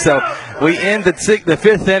with you. So we end the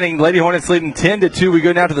fifth inning. Lady Hornets leading 10-2. We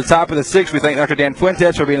go now to the top of the sixth. We thank Dr. Dan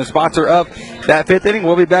Fuentes for being a sponsor of that fifth inning.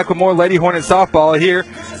 We'll be back with more Lady Hornet softball here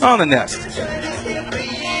on the Nest.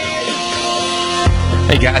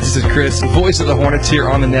 Hey guys, this is Chris, voice of the Hornets here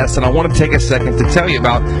on the Nest, and I want to take a second to tell you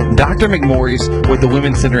about Dr. McMorris with the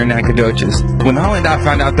Women's Center in Nacogdoches. When Holly and I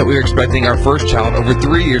found out that we were expecting our first child over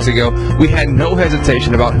 3 years ago, we had no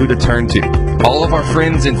hesitation about who to turn to. All of our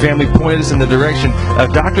friends and family pointed us in the direction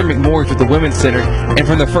of Dr. McMorris with the Women's Center, and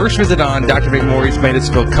from the first visit on, Dr. McMorris made us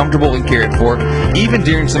feel comfortable and cared for, even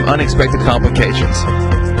during some unexpected complications.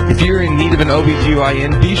 If you're in need of an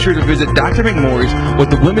OBGYN, be sure to visit Dr. McMorris with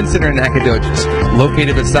the Women's Center in Nacogdoches.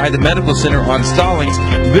 Located beside the Medical Center on Stallings,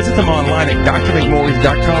 visit them online at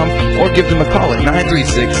drmcmorris.com or give them a call at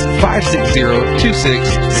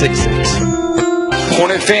 936-560-2666.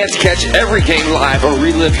 Hornet fans, catch every game live or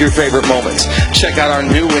relive your favorite moments. Check out our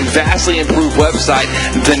new and vastly improved website,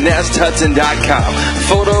 thenesthudson.com.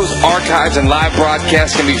 Photos, archives, and live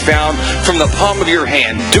broadcasts can be found from the palm of your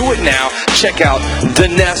hand. Do it now. Check out The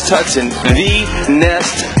Nest Hudson,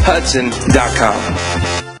 thenesthudson.com.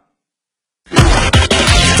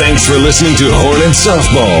 Thanks for listening to Hornet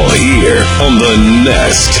Softball here on The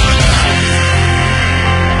Nest.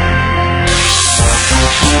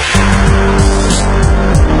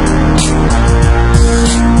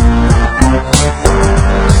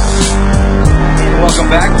 Welcome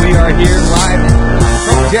back. We are here live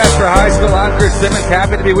from Jasper High School. I'm Chris Simmons.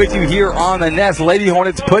 Happy to be with you here on the Nest. Lady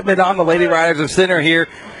Hornets putting it on the Lady Riders of Center here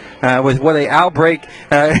with what an outbreak.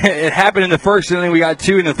 It happened in the first inning. We got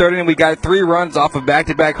 2 in the third inning. We got 3 runs off of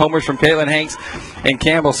back-to-back homers from Caitlin Hanks and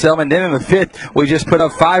Campbell Selman. Then in the fifth, we just put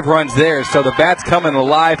up 5 runs there. So the bat's coming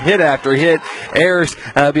alive, hit after hit. Errors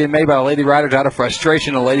being made by the Lady Riders out of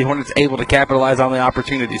frustration. The Lady Hornets able to capitalize on the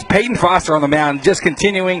opportunities. Peyton Foster on the mound, just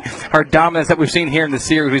continuing her dominance that we've seen here in the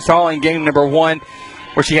series. We saw in game number 1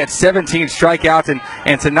 where she had 17 strikeouts,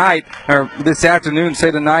 and tonight, or this afternoon,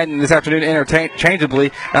 say tonight and this afternoon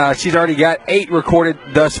interchangeably, she's already got 8 recorded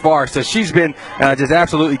thus far. So she's been just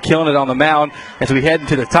absolutely killing it on the mound. As we head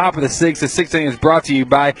into the top of the sixth, the sixth inning is brought to you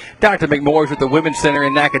by Dr. McMorris with the Women's Center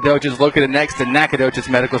in Nacogdoches, located next to Nacogdoches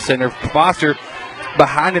Medical Center. Foster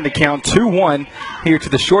behind in the count, 2-1 here to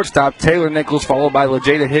the shortstop, Taylor Nichols, followed by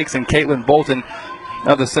LaJada Hicks and Caitlin Bolton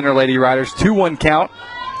of the Center Lady Riders. 2-1 count.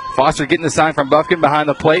 Foster getting the sign from Bufkin behind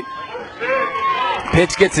the plate.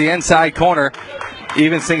 Pitch gets the inside corner.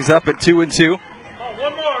 Evens things up at 2-2.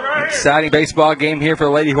 Exciting baseball game here for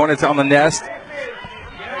the Lady Hornets on the nest.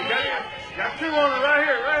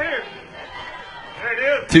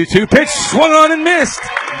 2-2 pitch swung on and missed.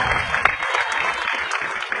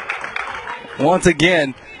 Once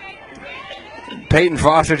again, Peyton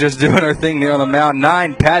Foster just doing her thing there on the mound.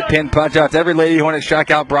 9 Pat Penn punch outs. Every Lady Hornet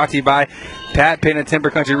strikeout brought to you by Pat Penn and Timber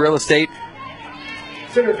Country Real Estate.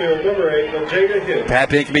 Center field, number 8, LaJada Hicks. Pat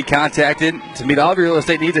Penn can be contacted to meet all of your real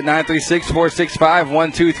estate needs at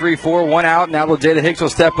 936-465-1234. 1 out. Now LaJada Hicks will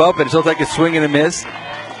step up, and she'll take a swing and a miss.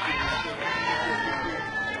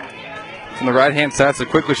 From the right-hand side, so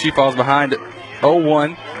quickly she falls behind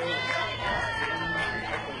 0-1.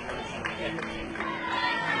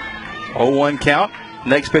 0-1 count.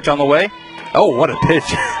 Next pitch on the way. Oh, what a pitch.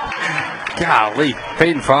 Golly.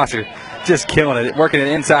 Peyton Foster just killing it. Working it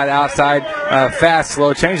inside, outside, fast,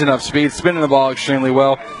 slow, changing up speed, spinning the ball extremely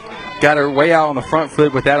well. Got her way out on the front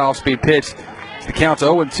foot with that off-speed pitch. The count's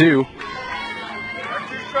 0-2.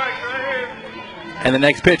 And the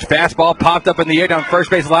next pitch, fastball popped up in the air down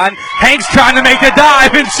first base line. Hanks trying to make the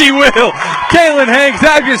dive, and she will. Kaylin Hanks,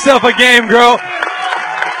 have yourself a game, girl.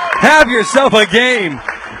 Have yourself a game.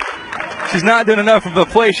 She's not doing enough from the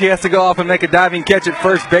plate. She has to go off and make a diving catch at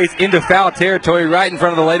first base into foul territory right in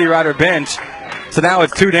front of the Lady Rider bench. So now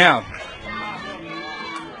it's 2 down.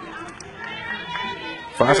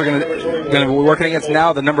 Foster going to be working against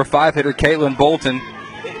now the number 5 hitter, Caitlin Bolton.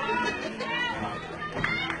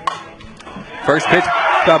 First pitch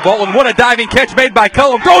by Bolton. What a diving catch made by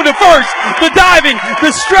Cullum. Going to first. The diving,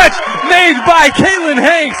 the stretch made by Caitlin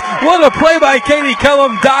Hanks. What a play by Katie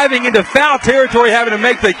Cullum, diving into foul territory, having to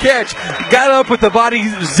make the catch. Got up with the body,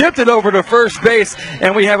 zipped it over to first base,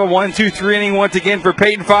 and we have a 1-2-3 inning once again for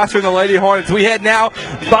Peyton Foster and the Lady Hornets. We head now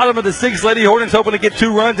bottom of the 6th. Lady Hornets hoping to get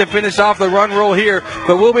 2 runs and finish off the run roll here.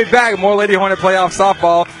 But we'll be back. More Lady Hornet playoff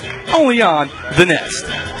softball only on The Nest.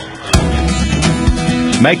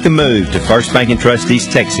 Make the move to First Bank & Trust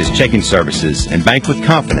East Texas Checking Services and bank with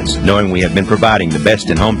confidence, knowing we have been providing the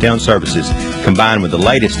best in hometown services combined with the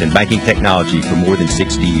latest in banking technology for more than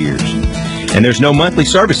 60 years. And there's no monthly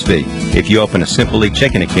service fee if you open a Simple Lead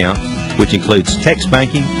checking account, which includes text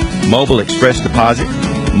banking, mobile express deposit,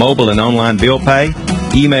 mobile and online bill pay,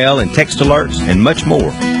 email and text alerts, and much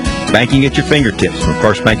more. Banking at your fingertips from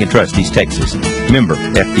First Bank & Trust East Texas. Member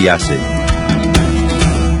FDIC.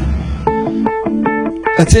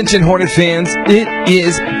 Attention Hornet fans, it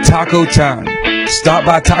is taco time. Stop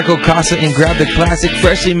by Taco Casa and grab the classic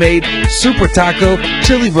freshly made Super Taco,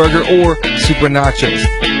 Chili Burger, or Super Nachos.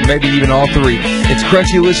 Maybe even all 3. It's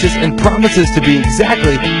crunchy, delicious, and promises to be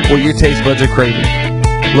exactly what your taste buds are craving.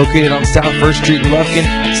 Located on South 1st Street in Lufkin,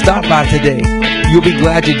 stop by today. You'll be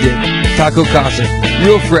glad you did. Taco Casa,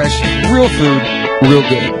 real fresh, real food, real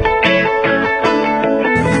good.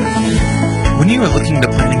 When you are looking to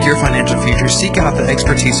planning your financial future, seek out the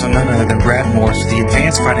expertise of none other than Brad Morris with the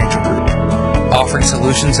Advanced Financial Group. Offering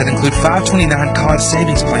solutions that include 529 college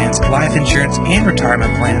savings plans, life insurance, and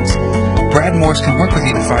retirement plans, Brad Morris can work with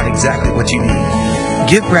you to find exactly what you need.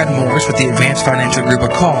 Give Brad Morris with the Advanced Financial Group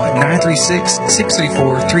a call at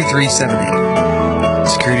 936-634-3378.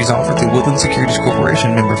 Securities offered through Woodland Securities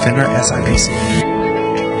Corporation, member FINRA SIPC.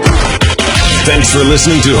 Thanks for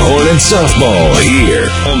listening to Hornet Softball here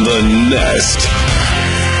on The Nest.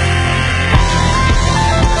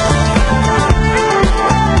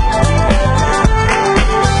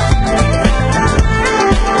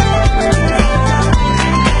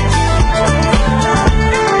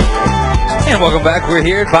 And welcome back. We're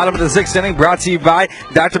here at bottom of the 6th inning, brought to you by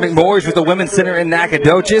Dr. McMorris with the Women's Center in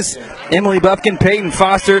Nacogdoches. Emily Bufkin, Peyton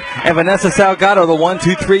Foster, and Vanessa Salgado, the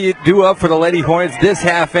 1-2-3 do up for the Lady Hornets this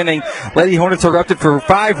half inning. Lady Hornets erupted for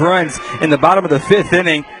 5 runs in the bottom of the 5th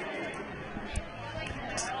inning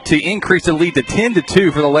to increase the lead to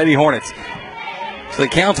 10-2 for the Lady Hornets. So the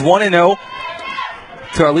count's 1-0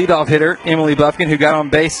 to our leadoff hitter, Emily Bufkin, who got on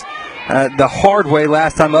base the hard way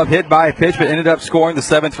last time up, hit by a pitch, but ended up scoring the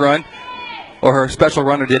 7th run. Or her special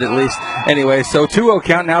runner did at least. Anyway, so 2-0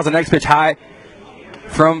 count. Now's the next pitch high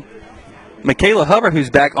from Michaela Hubbard,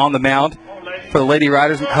 who's back on the mound for the Lady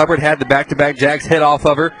Riders. Hubbard had the back-to-back jacks hit off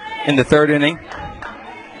of her in the 3rd inning.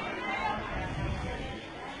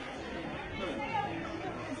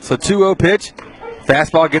 So 2-0 pitch.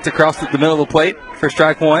 Fastball gets across the middle of the plate for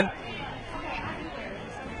strike 1.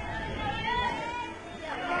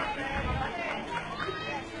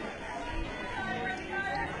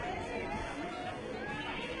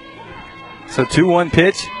 So 2-1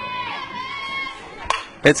 pitch.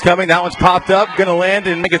 It's coming. That one's popped up. Going to land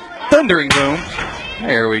and make a thundering boom.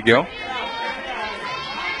 There we go.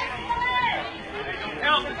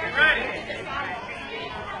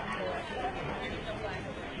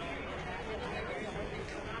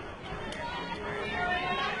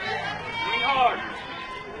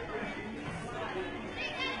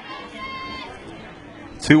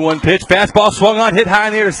 Two-1 pitch. Fastball swung on, hit high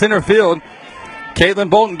in the air to center field. Caitlin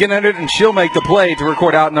Bolton getting under it, and she'll make the play to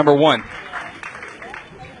record out number 1.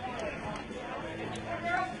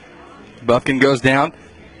 Bufkin goes down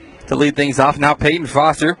to lead things off. Now Peyton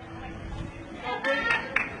Foster.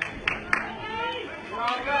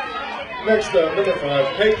 Next up, number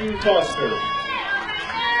 5, Peyton Foster.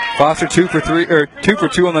 Foster 2 for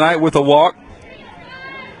 2 on the night with a walk.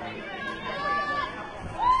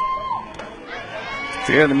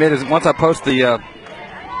 So here in the mid, once I post the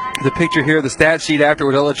picture here, the stat sheet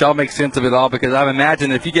afterwards, I'll let y'all make sense of it all, because I've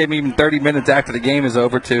imagined if you gave me even 30 minutes after the game is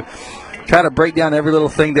over to try to break down every little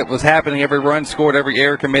thing that was happening, every run scored, every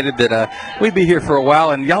error committed, that we'd be here for a while,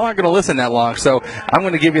 and y'all aren't going to listen that long. So I'm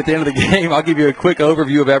going to give you at the end of the game, I'll give you a quick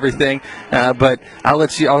overview of everything, but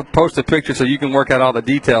I'll post a picture so you can work out all the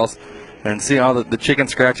details and see all the chicken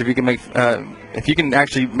scratch. If you can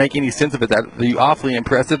actually make any sense of it, that would be awfully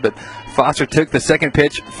impressive. But Foster took the second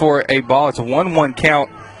pitch for a ball. It's a 1-1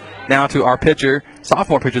 count now to our pitcher,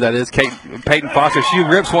 sophomore pitcher that is, Peyton Foster. She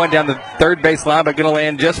rips one down the third base line, but going to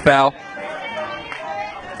land just foul.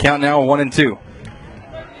 Count now 1-2.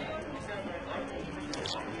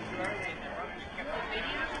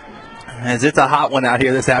 As it's a hot one out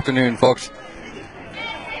here this afternoon, folks.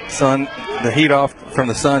 The heat off from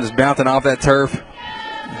the sun is bouncing off that turf.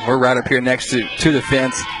 We're right up here next to the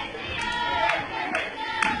fence.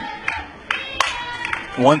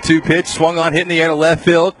 1-2 pitch, swung on, hit in the air to left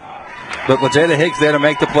field. But LaJada Hicks there to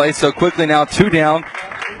make the play. So quickly now 2 down.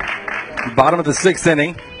 Bottom of the 6th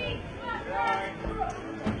inning.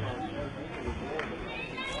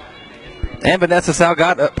 And Vanessa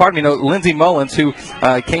Salgado, Lindsey Mullins, who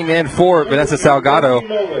came in for Vanessa Salgado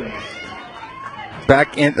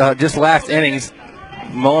back in just last innings.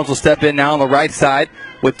 Mullins will step in now on the right side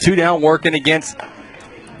with 2 down, working against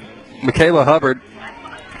Michaela Hubbard.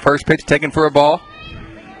 First pitch taken for a ball.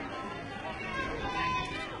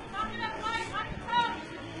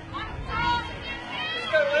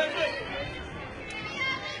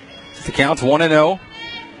 The count's 1-0.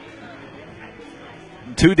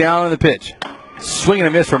 2 down on the pitch. Swing and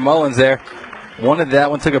a miss for Mullins there. Wanted that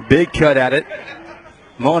one, took a big cut at it.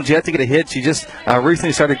 Mullins yet to get a hit. She just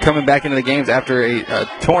recently started coming back into the games after a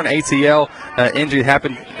torn ACL injury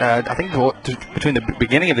happened, I think, between the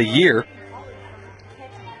beginning of the year.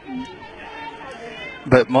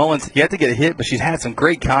 But Mullins yet to get a hit, but she's had some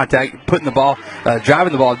great contact, putting the ball,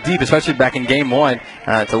 driving the ball deep, especially back in game 1,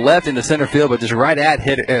 to left into center field, but just right at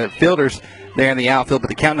fielders there in the outfield. But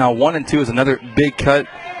the count now 1-2 is another big cut.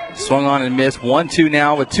 Swung on and missed. 1-2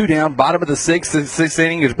 now with 2 down. Bottom of the 6th. The 6th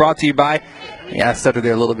inning is brought to you by, I stuttered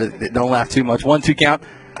there a little bit. Don't laugh too much. 1-2 count.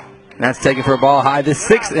 And that's taken for a ball high. This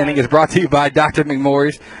 6th inning is brought to you by Dr.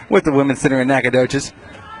 McMorris with the Women's Center in Nacogdoches.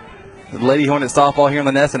 The Lady Hornet softball here on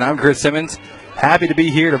the Nest, and I'm Chris Simmons. Happy to be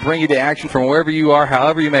here to bring you the action from wherever you are,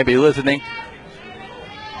 however you may be listening.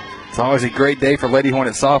 It's always a great day for Lady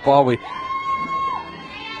Hornet softball. We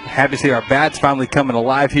happy to see our bats finally coming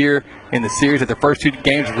alive here in the series. That the first 2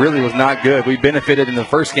 games really was not good. We benefited in the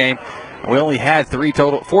first game. We only had 4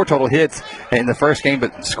 total hits in the first game,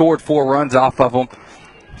 but scored 4 runs off of them.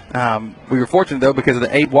 We were fortunate, though, because of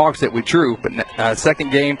the 8 walks that we drew. But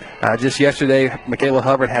second game, just yesterday, Michaela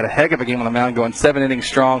Hubbard had a heck of a game on the mound, going 7 innings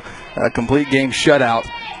strong, complete game shutout.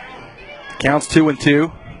 Counts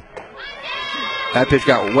 2-2. That pitch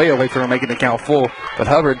got way away from her, making the count full. But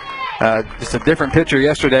Hubbard, just a different pitcher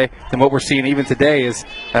yesterday than what we're seeing even today. Is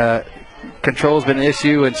control's been an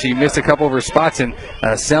issue, and she missed a couple of her spots, and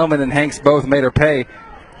Selman and Hanks both made her pay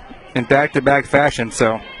in back-to-back fashion.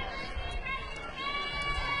 So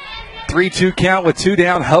 3-2 count with 2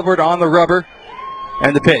 down. Hubbard on the rubber,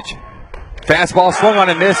 and the pitch. Fastball swung on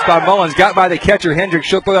and missed by Mullins. Got by the catcher, Hendricks.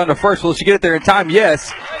 She'll throw it on to first. Will she get it there in time?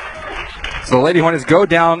 Yes. So the Lady Hornets go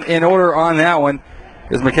down in order on that one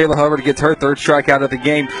as Michaela Hubbard gets her 3rd strikeout of the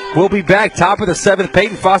game. We'll be back. Top of the 7th.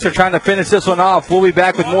 Peyton Foster trying to finish this one off. We'll be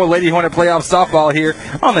back with more Lady Hornet playoff softball here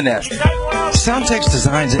on the Nest. Soundtex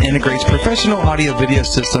designs and integrates professional audio-video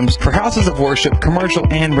systems for houses of worship, commercial,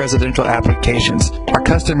 and residential applications. Our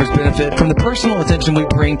customers benefit from the personal attention we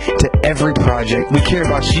bring to every project. We care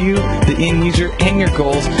about you, the end user, and your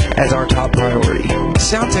goals as our top priority.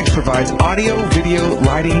 Soundtex provides audio, video,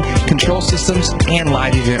 lighting, control systems, and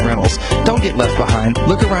live event rentals. Don't get left behind.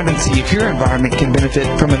 Look around and see if your environment can benefit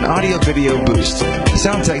from an audio-video boost.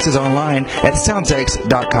 Soundtex is online at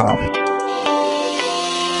soundtex.com.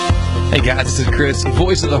 Hey guys, this is Chris,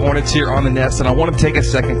 voice of the Hornets here on the Nest, and I want to take a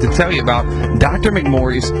second to tell you about Dr.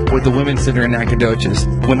 McMorris with the Women's Center in Nacogdoches.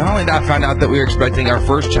 When Holly and I found out that we were expecting our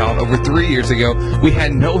first child over 3 years ago, we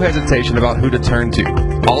had no hesitation about who to turn to.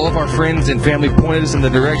 All of our friends and family pointed us in the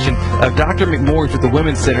direction of Dr. McMorris with the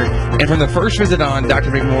Women's Center, and from the first visit on,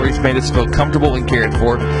 Dr. McMorris made us feel comfortable and cared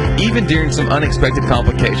for, even during some unexpected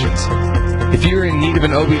complications. If you're in need of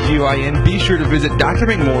an OBGYN, be sure to visit Dr.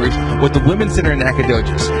 McMorris with the Women's Center in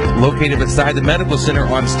Nacogdoches. Located beside the Medical Center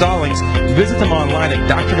on Stallings, visit them online at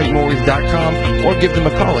drmcmorris.com or give them a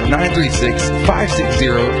call at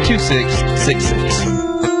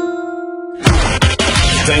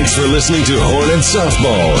 936-560-2666. Thanks for listening to Hornet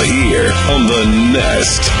Softball here on the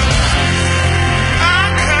Nest.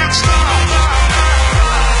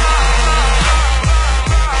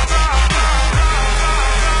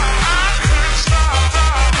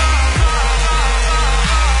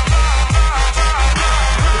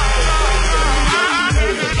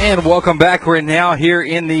 And welcome back. We're now here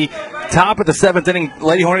in the top of the seventh inning.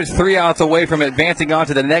 Lady Hornets 3 outs away from advancing on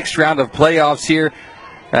to the next round of playoffs here.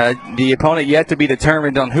 The opponent yet to be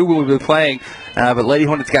determined on who will be playing, but Lady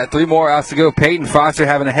Hornets got 3 more outs to go. Peyton Foster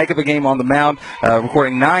having a heck of a game on the mound,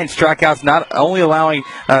 recording 9 strikeouts, not only allowing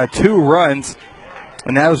 2 runs.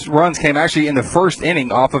 And those runs came actually in the first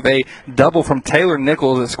inning off of a double from Taylor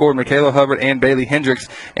Nichols that scored Michaela Hubbard and Bailey Hendricks.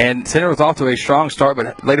 And Center was off to a strong start,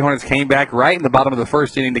 but Lady Hornets came back right in the bottom of the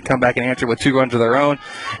first inning to come back and answer with 2 runs of their own.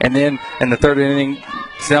 And then in the third inning,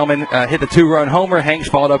 Selman hit the 2-run homer. Hanks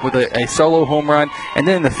followed up with a solo home run. And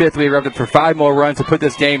then in the fifth, we erupted for 5 more runs to put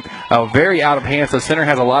this game very out of hand. So Center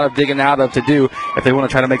has a lot of digging out of to do if they want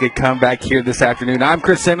to try to make a comeback here this afternoon. I'm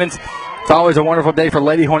Chris Simmons. It's always a wonderful day for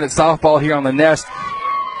Lady Hornets softball here on the Nest.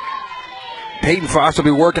 Peyton Foster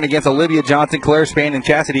will be working against Olivia Johnson, Claire Spann, and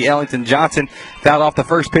Chastity Ellington. Johnson fouled off the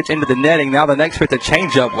first pitch into the netting. Now the next pitch, a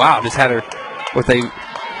changeup. Wow, just had her with a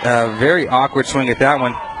very awkward swing at that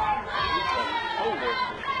one.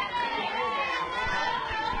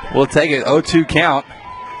 We'll take it, 0-2 count.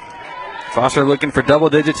 Foster looking for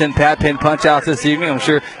double digits in Pat Pin punch-outs this evening. I'm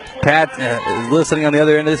sure Pat is listening on the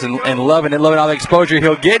other end of this and loving all the exposure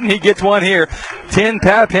he'll get, and he gets one here. 10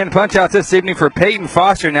 Pat Pin punch-outs this evening for Peyton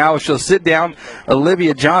Foster now. She'll sit down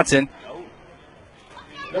Olivia Johnson.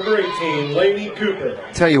 Number 18, Lady Cooper.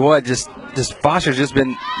 Tell you what, just Foster's just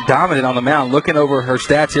been dominant on the mound. Looking over her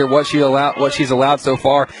stats here, what she's allowed so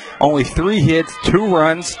far. Only 3 hits, 2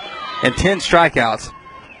 runs, and 10 strikeouts.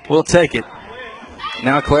 We'll take it.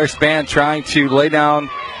 Now Claire Spann trying to lay down,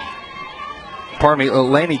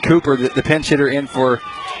 Laney Cooper, the pinch hitter, in for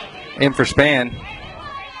Spann.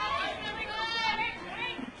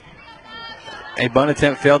 A bunt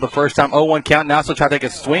attempt failed the first time. 0-1 count. Now she'll try to take a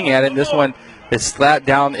swing at it. And this one is slapped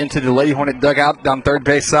down into the Lady Hornet dugout down third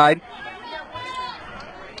base side.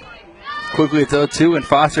 Quickly it's 0-2, and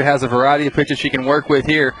Foster has a variety of pitches she can work with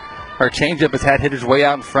here. Her changeup has had hitters way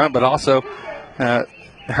out in front, but also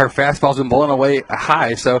her fastball's been blowing away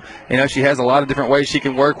high, so she has a lot of different ways she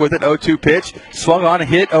can work with it. 0-2 pitch, swung on,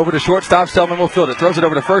 hit over to shortstop. Selman will field it, throws it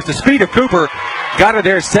over to first. The speed of Cooper got her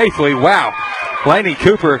there safely. Wow, Laney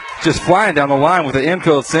Cooper just flying down the line with an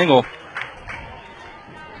infield single.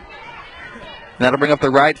 And that'll bring up the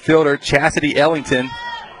right fielder, Chastity Ellington.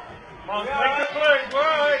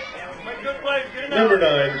 Number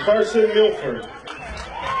 9, Carson Milford.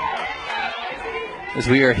 As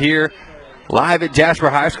we are here live at Jasper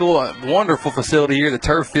High School, a wonderful facility here, the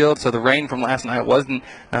turf field, so the rain from last night wasn't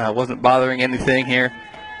bothering anything here.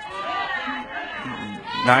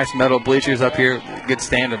 Nice metal bleachers up here, good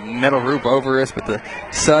stand of metal roof over us, but the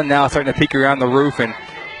sun now starting to peek around the roof and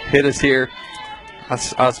hit us here.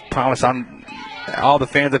 I promise all the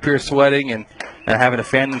fans up here sweating and having to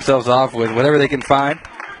fan themselves off with whatever they can find.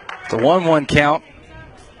 It's a 1-1 count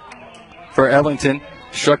for Ellington.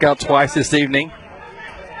 Struck out twice this evening.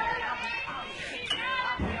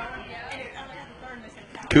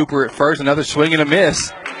 Cooper at first, another swing and a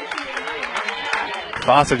miss.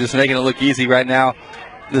 Foster just making it look easy right now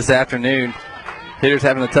this afternoon. Hitters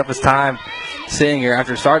having the toughest time seeing her.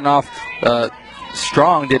 After starting off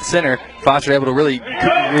strong, did Center, Foster able to really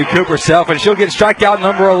recoup herself, and she'll get strikeout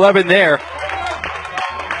number 11 there.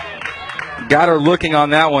 Got her looking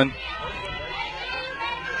on that one.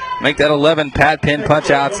 make that 11 Pat Penn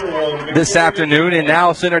punch-outs this afternoon. And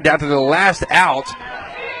now Center down to the last out.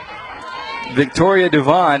 Victoria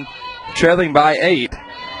Duvon trailing by 8.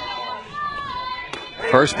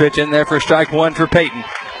 First pitch in there for strike one for Peyton.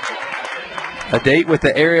 A date with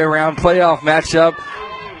the area round playoff matchup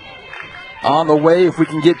on the way. If we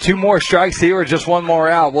can get 2 more strikes here or just 1 more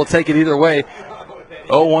out, we'll take it either way.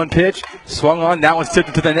 0-1 pitch, swung on. That one's tipped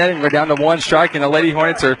into the net, and we're down to 1 strike, and the Lady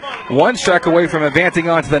Hornets are 1 strike away from advancing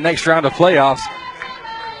on to the next round of playoffs.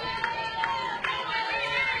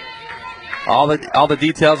 All the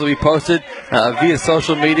details will be posted via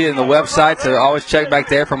social media and the website, so always check back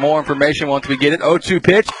there for more information once we get it. 0-2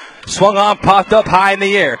 pitch, swung on, popped up high in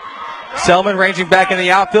the air. Selman ranging back in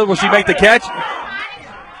the outfield. Will she make the catch?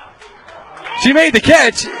 She made the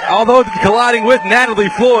catch, although colliding with Natalie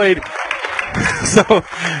Floyd. So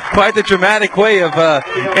quite the dramatic way of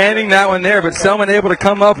ending that one there. But Selman able to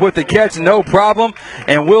come up with the catch, no problem,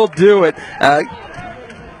 and will do it.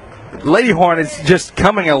 Lady Hornets just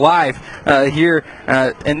coming alive here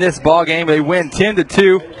in this ball game. They win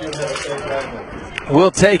 10-2.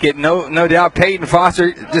 We'll take it, no doubt. Peyton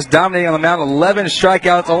Foster just dominating on the mound. 11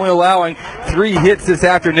 strikeouts, only allowing 3 hits this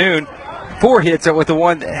afternoon. 4 hits with the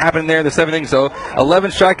one that happened there in the 7th inning. So 11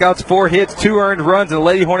 strikeouts, 4 hits, 2 earned runs, and the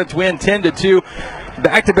Lady Hornets win 10-2.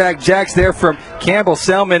 Back-to-back jacks there from Campbell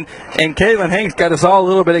Selman, and Caitlin Hanks got us all a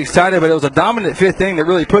little bit excited, but it was a dominant 5th inning that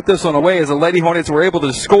really put this one away as the Lady Hornets were able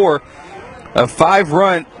to score a 5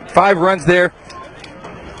 runs there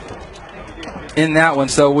in that one.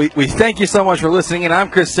 So we thank you so much for listening, and I'm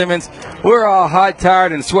Chris Simmons. We're all hot,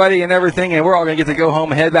 tired, and sweaty and everything, and we're all going to get to go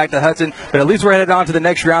home and head back to Hudson, but at least we're headed on to the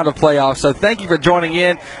next round of playoffs. So thank you for joining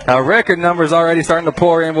in. Record numbers already starting to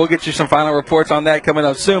pour in. We'll get you some final reports on that coming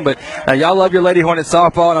up soon, but y'all love your Lady Hornets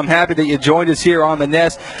softball, and I'm happy that you joined us here on the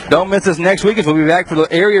Nest. Don't miss us next week as we'll be back for the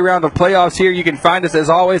area round of playoffs here. You can find us, as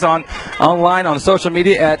always, online on social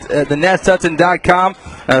media at thenesthudson.com.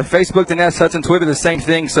 Facebook, The Nest Hudson, Twitter, the same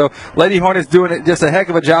thing. So Lady Hornets doing it just a heck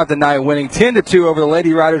of a job tonight, winning 10-2 over the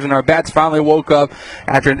Lady Riders, and our bats finally woke up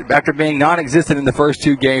after being non-existent in the first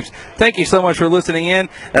 2 games. Thank you so much for listening in.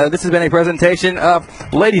 This has been a presentation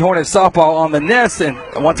of Lady Hornets softball on the Nest, and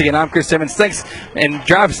once again, I'm Chris Simmons. Thanks, and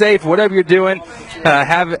drive safe, whatever you're doing.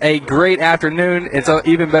 Have a great afternoon. It's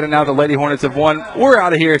even better now the Lady Hornets have won. We're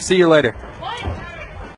out of here. See you later.